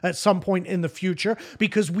to at some point in the future,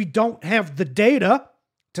 because we don't have the data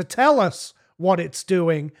to tell us what it's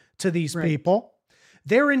doing to these people.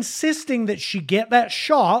 They're insisting that she get that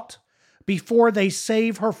shot before they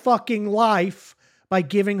save her fucking life by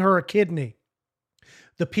giving her a kidney.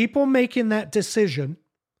 The people making that decision,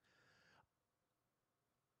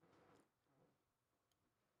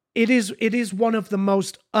 it is one of the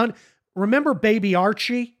most remember baby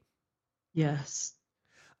Archie? Yes.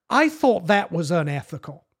 I thought that was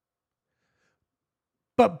unethical.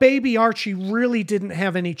 But baby Archie really didn't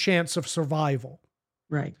have any chance of survival.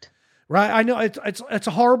 Right. Right? I know it's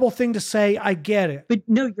a horrible thing to say. I get it. But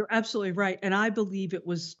no, you're absolutely right. And I believe it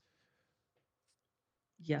was,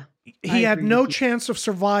 He had no chance of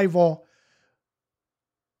survival.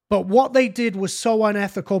 But what they did was so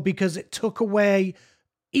unethical because it took away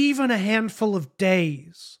even a handful of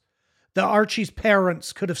days that Archie's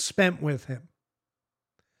parents could have spent with him.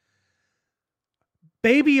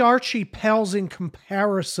 Baby Archie pales in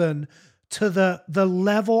comparison to the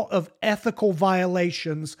level of ethical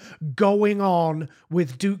violations going on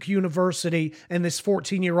with Duke University and this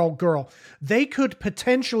 14-year-old girl. They could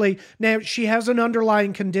potentially, now she has an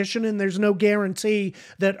underlying condition and there's no guarantee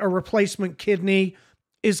that a replacement kidney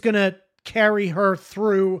is going to carry her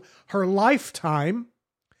through her lifetime.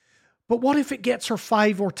 But what if it gets her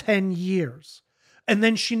 5 or 10 years and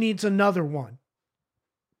then she needs another one?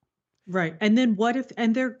 Right. And then what if,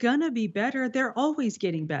 and they're going to be better. They're always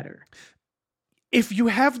getting better. If you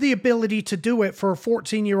have the ability to do it for a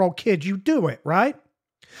 14-year-old kid, you do it, right?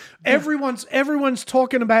 Yeah. Everyone's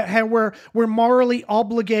talking about how we're morally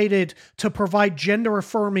obligated to provide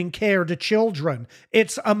gender-affirming care to children.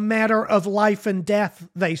 It's a matter of life and death,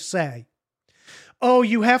 they say. Oh,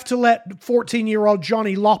 you have to let 14-year-old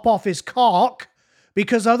Johnny lop off his cock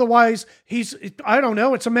because otherwise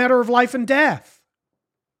it's a matter of life and death.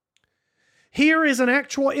 Here is an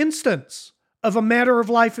actual instance of a matter of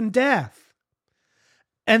life and death.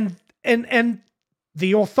 And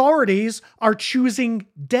the authorities are choosing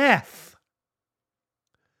death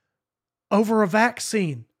over a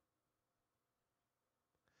vaccine.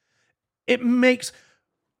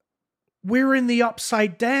 We're in the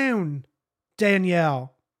upside down,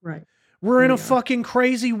 Danielle. Right. We're in a fucking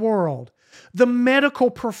crazy world. The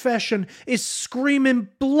medical profession is screaming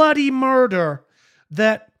bloody murder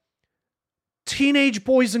that teenage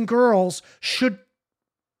boys and girls should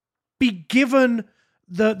be given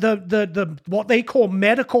the what they call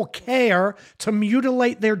medical care to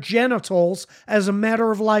mutilate their genitals as a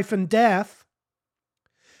matter of life and death.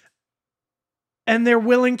 And they're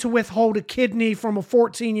willing to withhold a kidney from a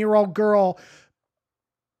 14-year-old girl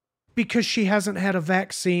because she hasn't had a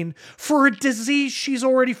vaccine for a disease she's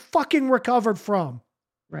already fucking recovered from.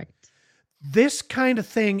 Right. This kind of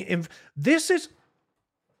thing, this is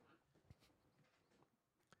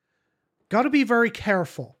got to be very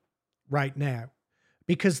careful right now,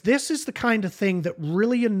 because this is the kind of thing that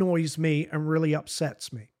really annoys me and really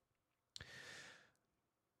upsets me.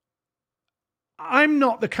 I'm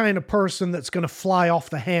not the kind of person that's going to fly off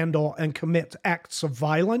the handle and commit acts of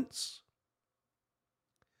violence.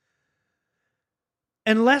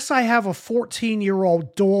 Unless I have a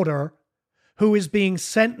 14-year-old daughter who is being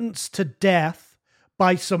sentenced to death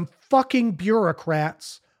by some fucking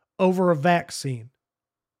bureaucrats over a vaccine.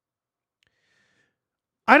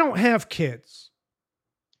 I don't have kids.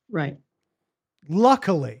 Right.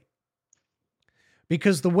 Luckily.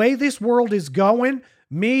 Because the way this world is going,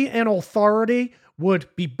 me and authority would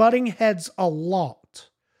be butting heads a lot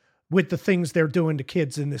with the things they're doing to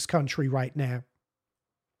kids in this country right now.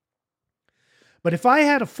 But if I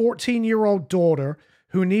had a 14-year-old daughter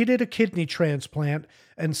who needed a kidney transplant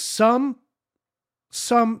and some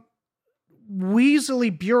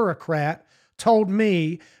weaselly bureaucrat told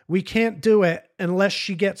me we can't do it unless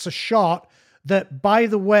she gets a shot that, by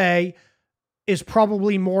the way, is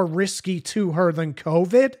probably more risky to her than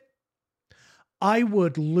COVID, I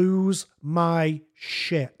would lose my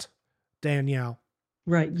shit, Danielle.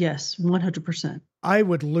 Right. Yes. 100%. I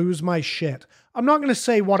would lose my shit. I'm not going to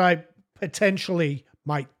say what I potentially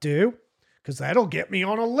might do, because that'll get me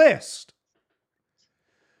on a list.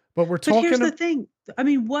 But here's the thing. I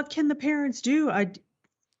mean, what can the parents do? I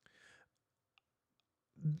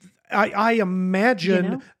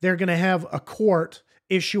imagine they're going to have a court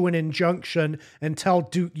issue an injunction and tell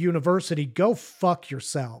Duke University, go fuck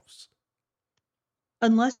yourselves.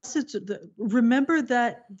 Unless it's remember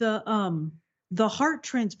that the heart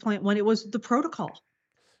transplant one, it was the protocol.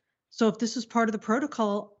 So if this is part of the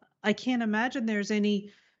protocol, I can't imagine there's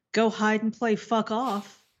any go hide and play fuck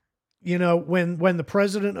off. You know, when the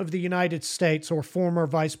president of the United States or former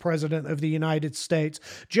vice president of the United States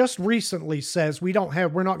just recently says we're not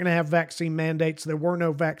going to have vaccine mandates. There were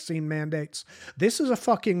no vaccine mandates. This is a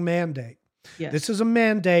fucking mandate. Yes. This is a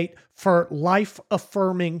mandate for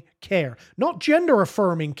life-affirming care, not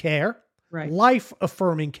gender-affirming care, right?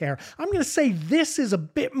 Life-affirming care. I'm going to say this is a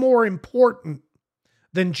bit more important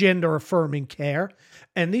than gender-affirming care,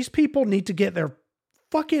 and these people need to get their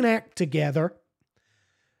fucking act together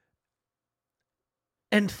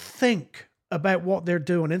and think about what they're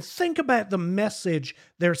doing and think about the message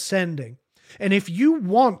they're sending. And if you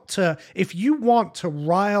want to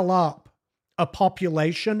rile up a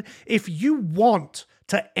population, if you want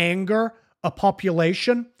to anger a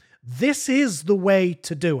population, this is the way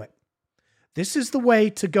to do it. This is the way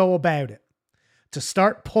to go about it. To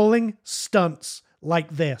start pulling stunts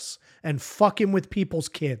like this and fucking with people's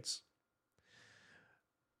kids.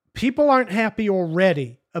 People aren't happy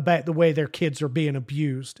already about the way their kids are being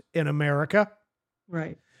abused in America.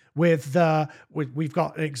 Right. We've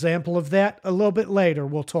got an example of that a little bit later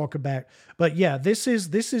we'll talk about. But yeah, this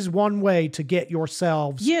is one way to get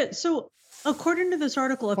yourselves. Yeah, so according to this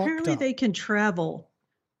article, apparently they can travel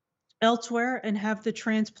elsewhere and have the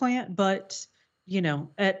transplant, but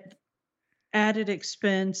at added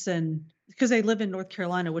expense, and because they live in North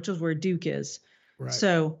Carolina, which is where Duke is. Right.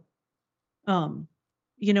 So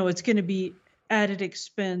it's going to be added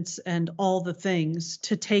expense and all the things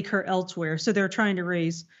to take her elsewhere. So they're trying to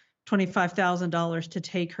raise $25,000 to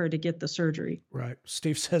take her to get the surgery. Right.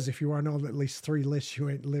 Steve says if you aren't on at least 3 lists, you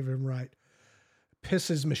ain't living right.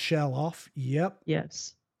 Pisses Michelle off. Yep.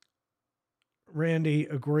 Yes. Randy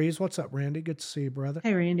agrees. What's up, Randy? Good to see you, brother.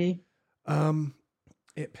 Hey, Randy.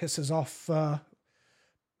 It pisses off. I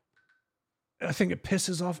think it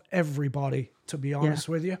pisses off everybody, to be honest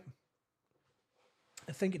with you.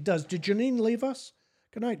 I think it does. Did Janine leave us?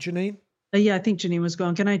 Good night, Janine. Yeah, I think Janine was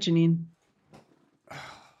going. Good night, Janine.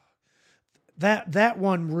 That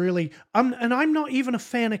one really. I'm not even a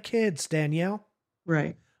fan of kids, Danielle.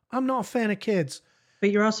 Right. I'm not a fan of kids.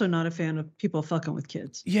 But you're also not a fan of people fucking with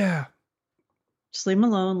kids. Yeah. Just leave them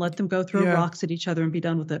alone. Let them go throw rocks at each other and be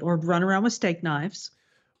done with it, or run around with steak knives.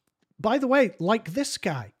 By the way, like this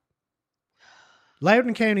guy.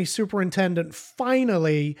 Loudoun County Superintendent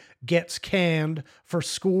finally gets canned for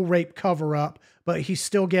school rape cover-up, but he's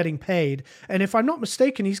still getting paid. And if I'm not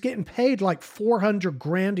mistaken, he's getting paid like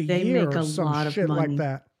 $400,000 a year or some shit like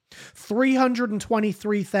that.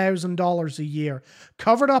 $323,000 a year.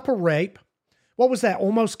 Covered up a rape. What was that?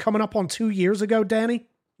 Almost coming up on 2 years ago, Danny?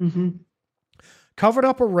 Mm-hmm. Covered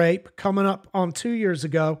up a rape coming up on 2 years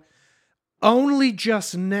ago. Only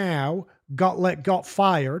just now got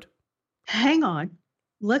fired. Hang on.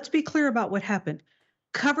 Let's be clear about what happened.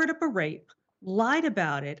 Covered up a rape, lied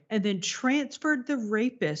about it, and then transferred the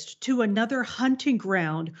rapist to another hunting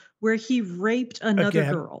ground where he raped another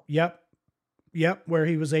girl. Yep, where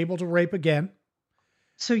he was able to rape again.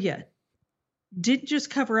 So yeah, didn't just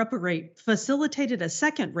cover up a rape, facilitated a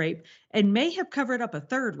second rape, and may have covered up a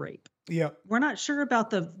third rape. Yep. We're not sure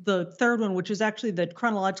about the third one, which is actually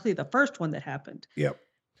chronologically the first one that happened. Yep.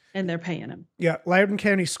 And they're paying him. Yeah, Loudoun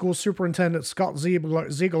County School Superintendent Scott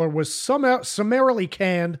Ziegler was summarily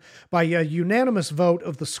canned by a unanimous vote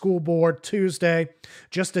of the school board Tuesday,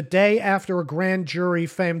 just a day after a grand jury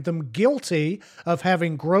found them guilty of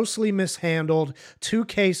having grossly mishandled 2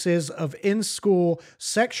 cases of in-school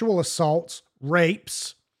sexual assaults,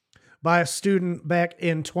 rapes, by a student back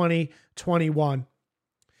in 2021.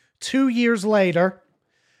 2 years later,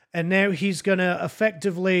 and now he's going to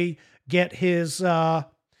effectively get his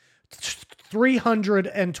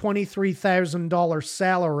 $323,000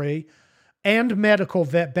 salary and medical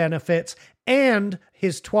vet benefits and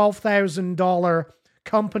his $12,000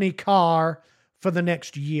 company car for the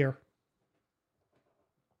next year.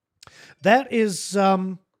 That is,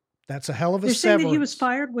 that's a hell of a severance. They're saying that he was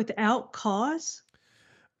fired without cause?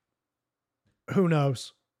 Who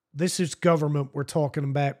knows? This is government we're talking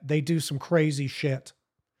about. They do some crazy shit.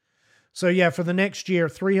 So yeah, for the next year,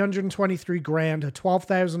 $323,000, a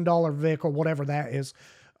 $12,000 vehicle, whatever that is,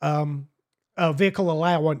 a vehicle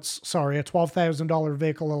allowance, a $12,000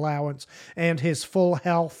 vehicle allowance, and his full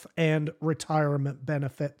health and retirement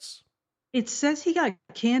benefits. It says he got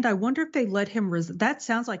canned. I wonder if they let him that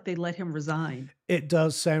sounds like they let him resign. It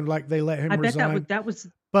does sound like they let him resign. I bet that was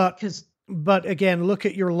but because But again, look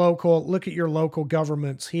at your local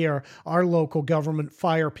governments here. Our local government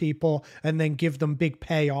fire people and then give them big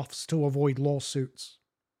payoffs to avoid lawsuits.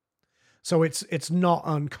 So it's not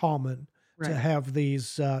uncommon to have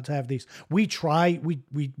these. We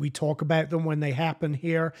talk about them when they happen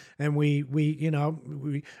here, and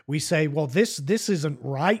we say, well, this isn't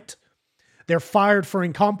right. They're fired for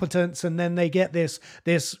incompetence, and then they get this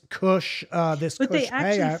cush. But they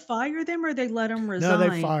actually payout. Fire them, or they let them resign? No,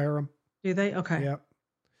 they fire them. Do they? Okay. Yeah.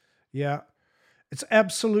 Yeah. It's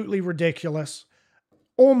absolutely ridiculous.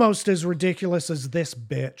 Almost as ridiculous as this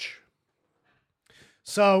bitch.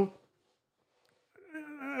 So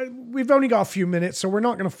we've only got a few minutes, so we're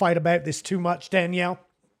not going to fight about this too much, Danielle.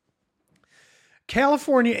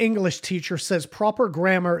 California English teacher says proper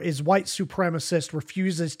grammar is white supremacist,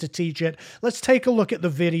 refuses to teach it. Let's take a look at the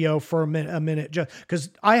video for a minute, just because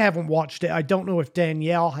I haven't watched it. I don't know if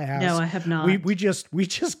Danielle has. No, I have not. We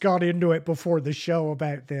just got into it before the show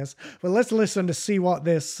about this, but let's listen to see what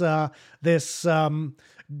this groomer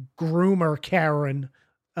Karen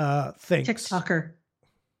thinks. TikToker.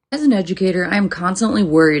 As an educator, I am constantly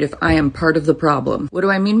worried if I am part of the problem. What do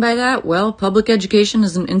I mean by that? Well, public education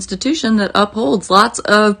is an institution that upholds lots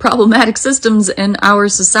of problematic systems in our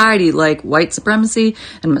society, like white supremacy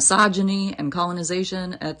and misogyny and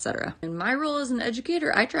colonization, etc. In my role as an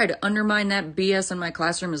educator, I try to undermine that BS in my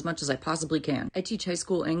classroom as much as I possibly can. I teach high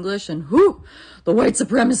school English, and whew, the white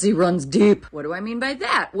supremacy runs deep. What do I mean by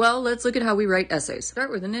that? Well, let's look at how we write essays.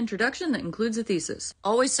 Start with an introduction that includes a thesis.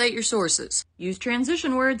 Always cite your sources. Use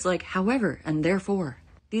transition words like however and therefore.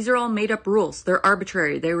 These are all made-up rules. They're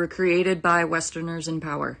arbitrary. They were created by Westerners in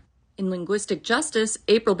power. In linguistic justice,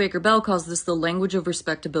 April Baker Bell calls this the language of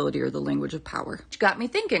respectability, or the language of power. Which got me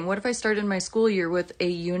thinking, what if I started my school year with a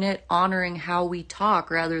unit honoring how we talk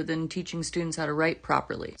rather than teaching students how to write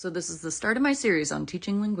properly? So this is the start of my series on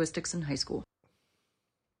teaching linguistics in high school.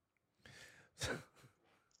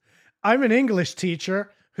 I'm an English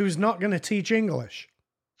teacher who's not going to teach English,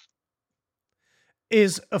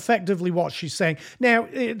 is effectively what she's saying. Now,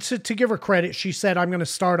 to give her credit, she said, I'm going to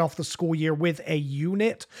start off the school year with a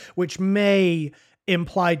unit, which may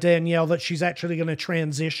imply, Danielle, that she's actually going to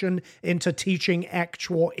transition into teaching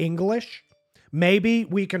actual English. Maybe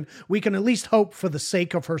we can at least hope, for the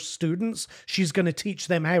sake of her students, she's going to teach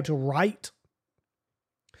them how to write.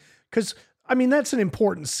 Because, I mean, that's an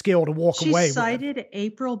important skill to walk away with. She cited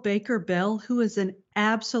April Baker Bell, who is an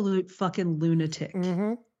absolute fucking lunatic.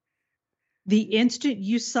 Mm-hmm. The instant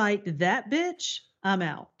you cite that bitch, I'm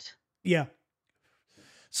out. Yeah.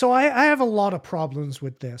 So I have a lot of problems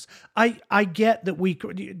with this. I get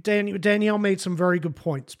that Danielle made some very good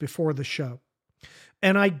points before the show.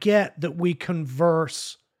 And I get that we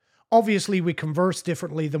converse. Obviously, we converse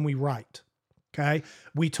differently than we write. Okay.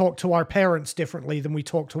 We talk to our parents differently than we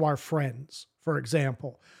talk to our friends, for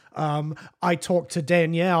example. I talk to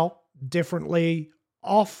Danielle differently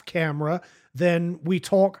off camera than we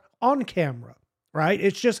talk on camera, right?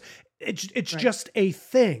 It's just a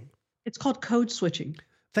thing. It's called code switching.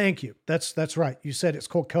 Thank you. That's right. You said it's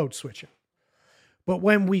called code switching. But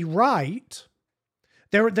when we write,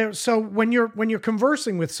 so when you're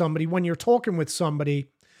conversing with somebody, when you're talking with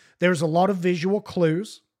somebody, there's a lot of visual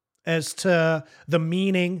clues as to the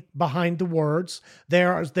meaning behind the words.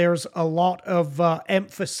 There's a lot of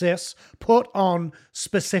emphasis put on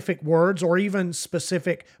specific words or even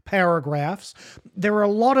specific paragraphs. There are a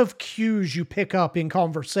lot of cues you pick up in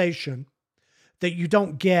conversation that you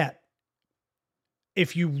don't get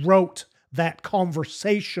if you wrote that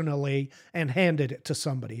conversationally and handed it to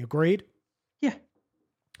somebody. Agreed? Yeah.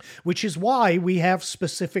 Which is why we have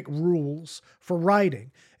specific rules for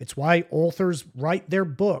writing. It's why authors write their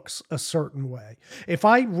books a certain way. If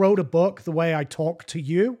I wrote a book the way I talk to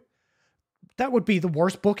you, that would be the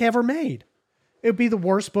worst book ever made. It would be the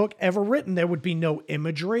worst book ever written. There would be no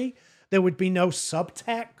imagery. There would be no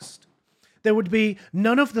subtext. There would be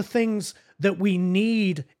none of the things that we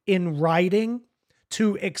need in writing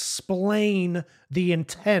to explain the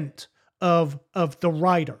intent of the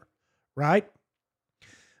writer, right?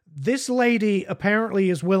 This lady apparently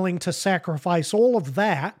is willing to sacrifice all of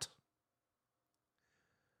that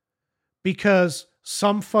because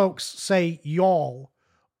some folks say y'all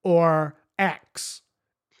or X.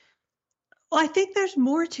 Well, I think there's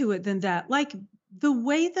more to it than that. Like the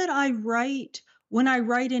way that I write when I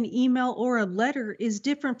write an email or a letter is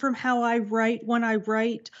different from how I write when I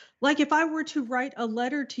write. Like if I were to write a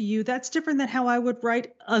letter to you, that's different than how I would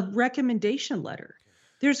write a recommendation letter.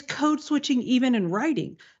 There's code switching even in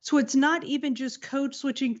writing. So it's not even just code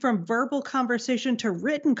switching from verbal conversation to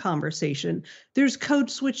written conversation. There's code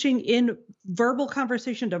switching in verbal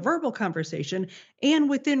conversation to verbal conversation and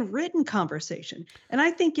within written conversation. And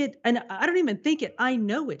I think and I don't even think it, I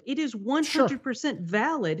know it. It is 100%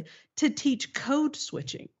 valid to teach code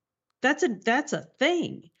switching. That's a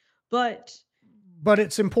thing. But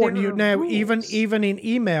it's important you now, rules. even in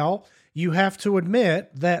email, you have to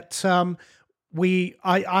admit that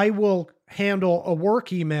I will handle a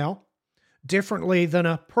work email differently than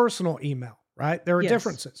a personal email, right? There are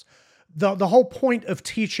differences. The whole point of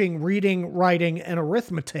teaching reading, writing, and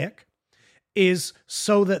arithmetic is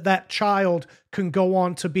so that child can go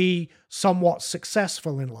on to be somewhat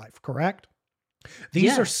successful in life, correct?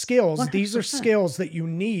 These are skills. 100%. These are skills that you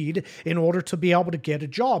need in order to be able to get a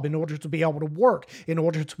job, in order to be able to work, in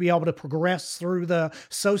order to be able to progress through the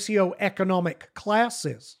socioeconomic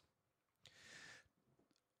classes.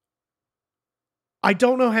 I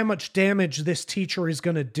don't know how much damage this teacher is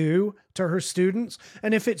going to do to her students.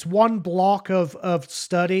 And if it's one block of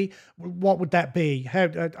study, what would that be?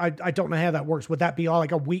 I don't know how that works. Would that be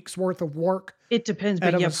like a week's worth of work? It depends,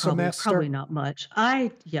 out but of a probably not much.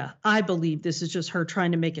 I believe this is just her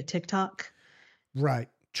trying to make a TikTok. Right.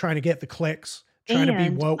 Trying to get the clicks, trying to be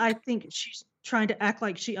woke. I think she's trying to act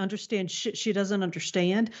like she understands shit she doesn't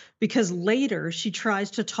understand, because later she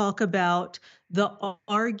tries to talk about the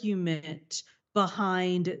argument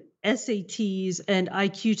behind SATs and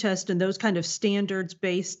IQ tests and those kind of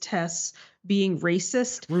standards-based tests being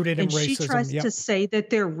racist. Rooted in racism. And she tries to say that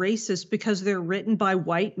they're racist because they're written by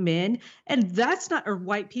white men. And that's not, or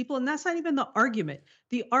white people. And that's not even the argument.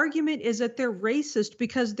 The argument is that they're racist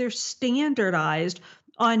because they're standardized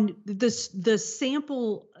on the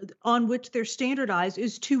sample on which they're standardized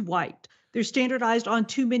is too white. They're standardized on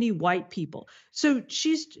too many white people. So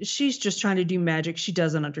she's just trying to do magic she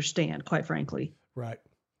doesn't understand, quite frankly. Right.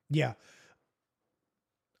 Yeah.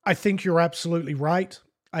 I think you're absolutely right.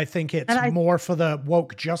 I think it's more for the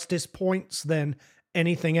woke justice points than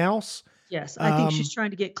anything else. Yes. I think she's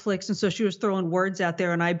trying to get clicks. And so she was throwing words out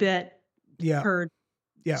there, and I bet her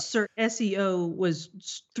SEO was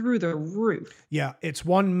through the roof. Yeah, it's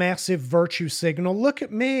one massive virtue signal. Look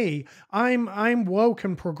at me. I'm woke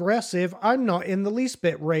and progressive. I'm not in the least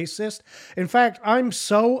bit racist. In fact, I'm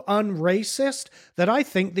so unracist that I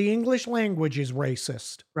think the English language is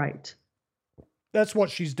racist. Right. That's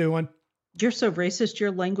what she's doing. You're so racist,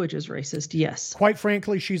 your language is racist. Yes. Quite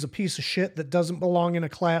frankly, she's a piece of shit that doesn't belong in a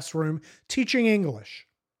classroom teaching English.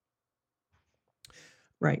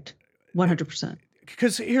 Right. 100%.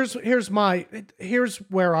 Because here's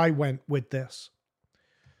where I went with this.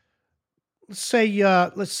 Let's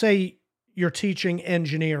say you're teaching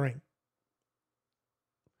engineering.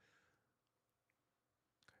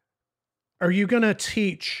 Are you going to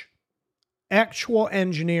teach actual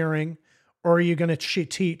engineering, or are you going to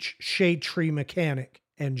teach shade tree mechanic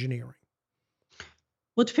engineering?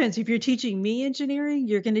 Well, it depends. If you're teaching me engineering,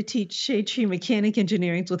 you're going to teach shade tree mechanic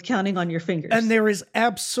engineering with counting on your fingers. And there is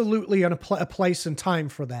absolutely a place and time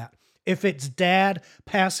for that. If it's dad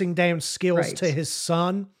passing down skills to his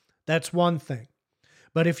son, that's one thing.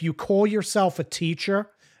 But if you call yourself a teacher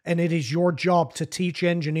and it is your job to teach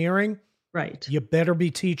engineering, you better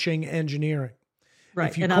be teaching engineering.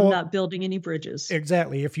 Right. And I'm not building any bridges.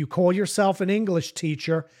 Exactly. If you call yourself an English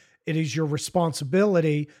teacher, it is your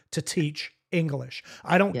responsibility to teach English.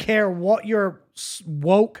 I don't care what your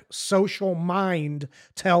woke social mind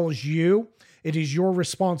tells you. It is your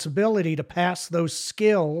responsibility to pass those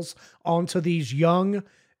skills onto these young,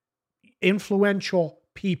 influential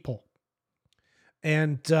people.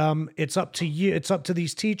 And it's up to you. It's up to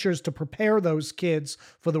these teachers to prepare those kids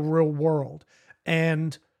for the real world.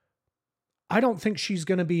 And I don't think she's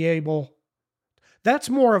going to be able. That's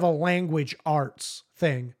more of a language arts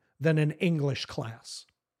thing than an English class.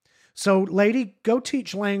 So, lady, go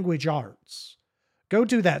teach language arts. Go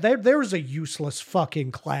do that. There's a useless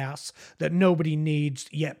fucking class that nobody needs,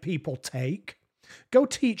 yet people take. Go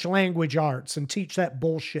teach language arts and teach that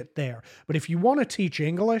bullshit there. But if you want to teach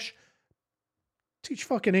English, teach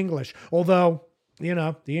fucking English. Although,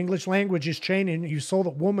 the English language is changing. You saw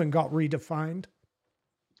that woman got redefined.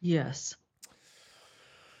 Yes.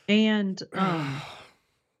 And, I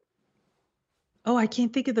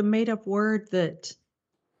can't think of the made up word that,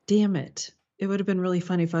 damn it. It would have been really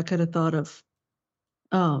funny if I could have thought of,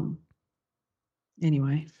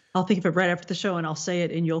 anyway, I'll think of it right after the show and I'll say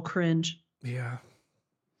it and you'll cringe. Yeah.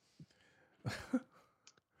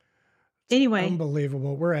 Anyway.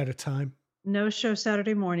 Unbelievable. We're out of time. No show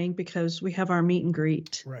Saturday morning because we have our meet and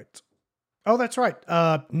greet. Right. Oh, that's right.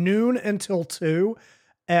 Noon until 2.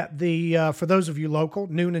 at the, for those of you local,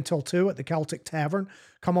 noon until 2 at the Celtic Tavern.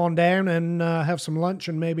 Come on down and have some lunch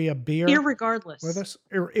and maybe a beer Irregardless. with us.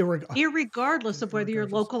 Irregardless of whether you're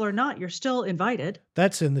local or not, you're still invited.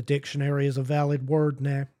 That's in the dictionary as a valid word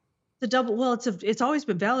now. The double, well, it's always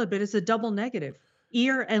been valid, but it's a double negative.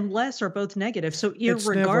 Ir and less are both negative. So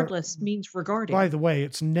irregardless means regarding. By the way,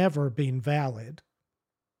 it's never been valid.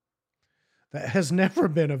 That has never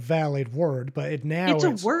been a valid word, but it's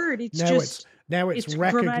a word. It's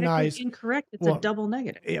recognized. Incorrect. It's a double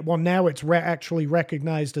negative. Now it's actually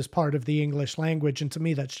recognized as part of the English language, and to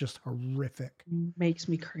me, that's just horrific. Makes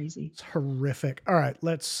me crazy. It's horrific. All right,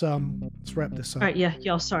 let's wrap this up. All right, yeah,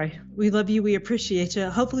 y'all. Sorry, we love you. We appreciate you.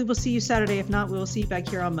 Hopefully, we'll see you Saturday. If not, we'll see you back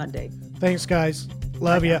here on Monday. Thanks, guys.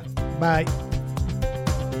 Love you. Bye.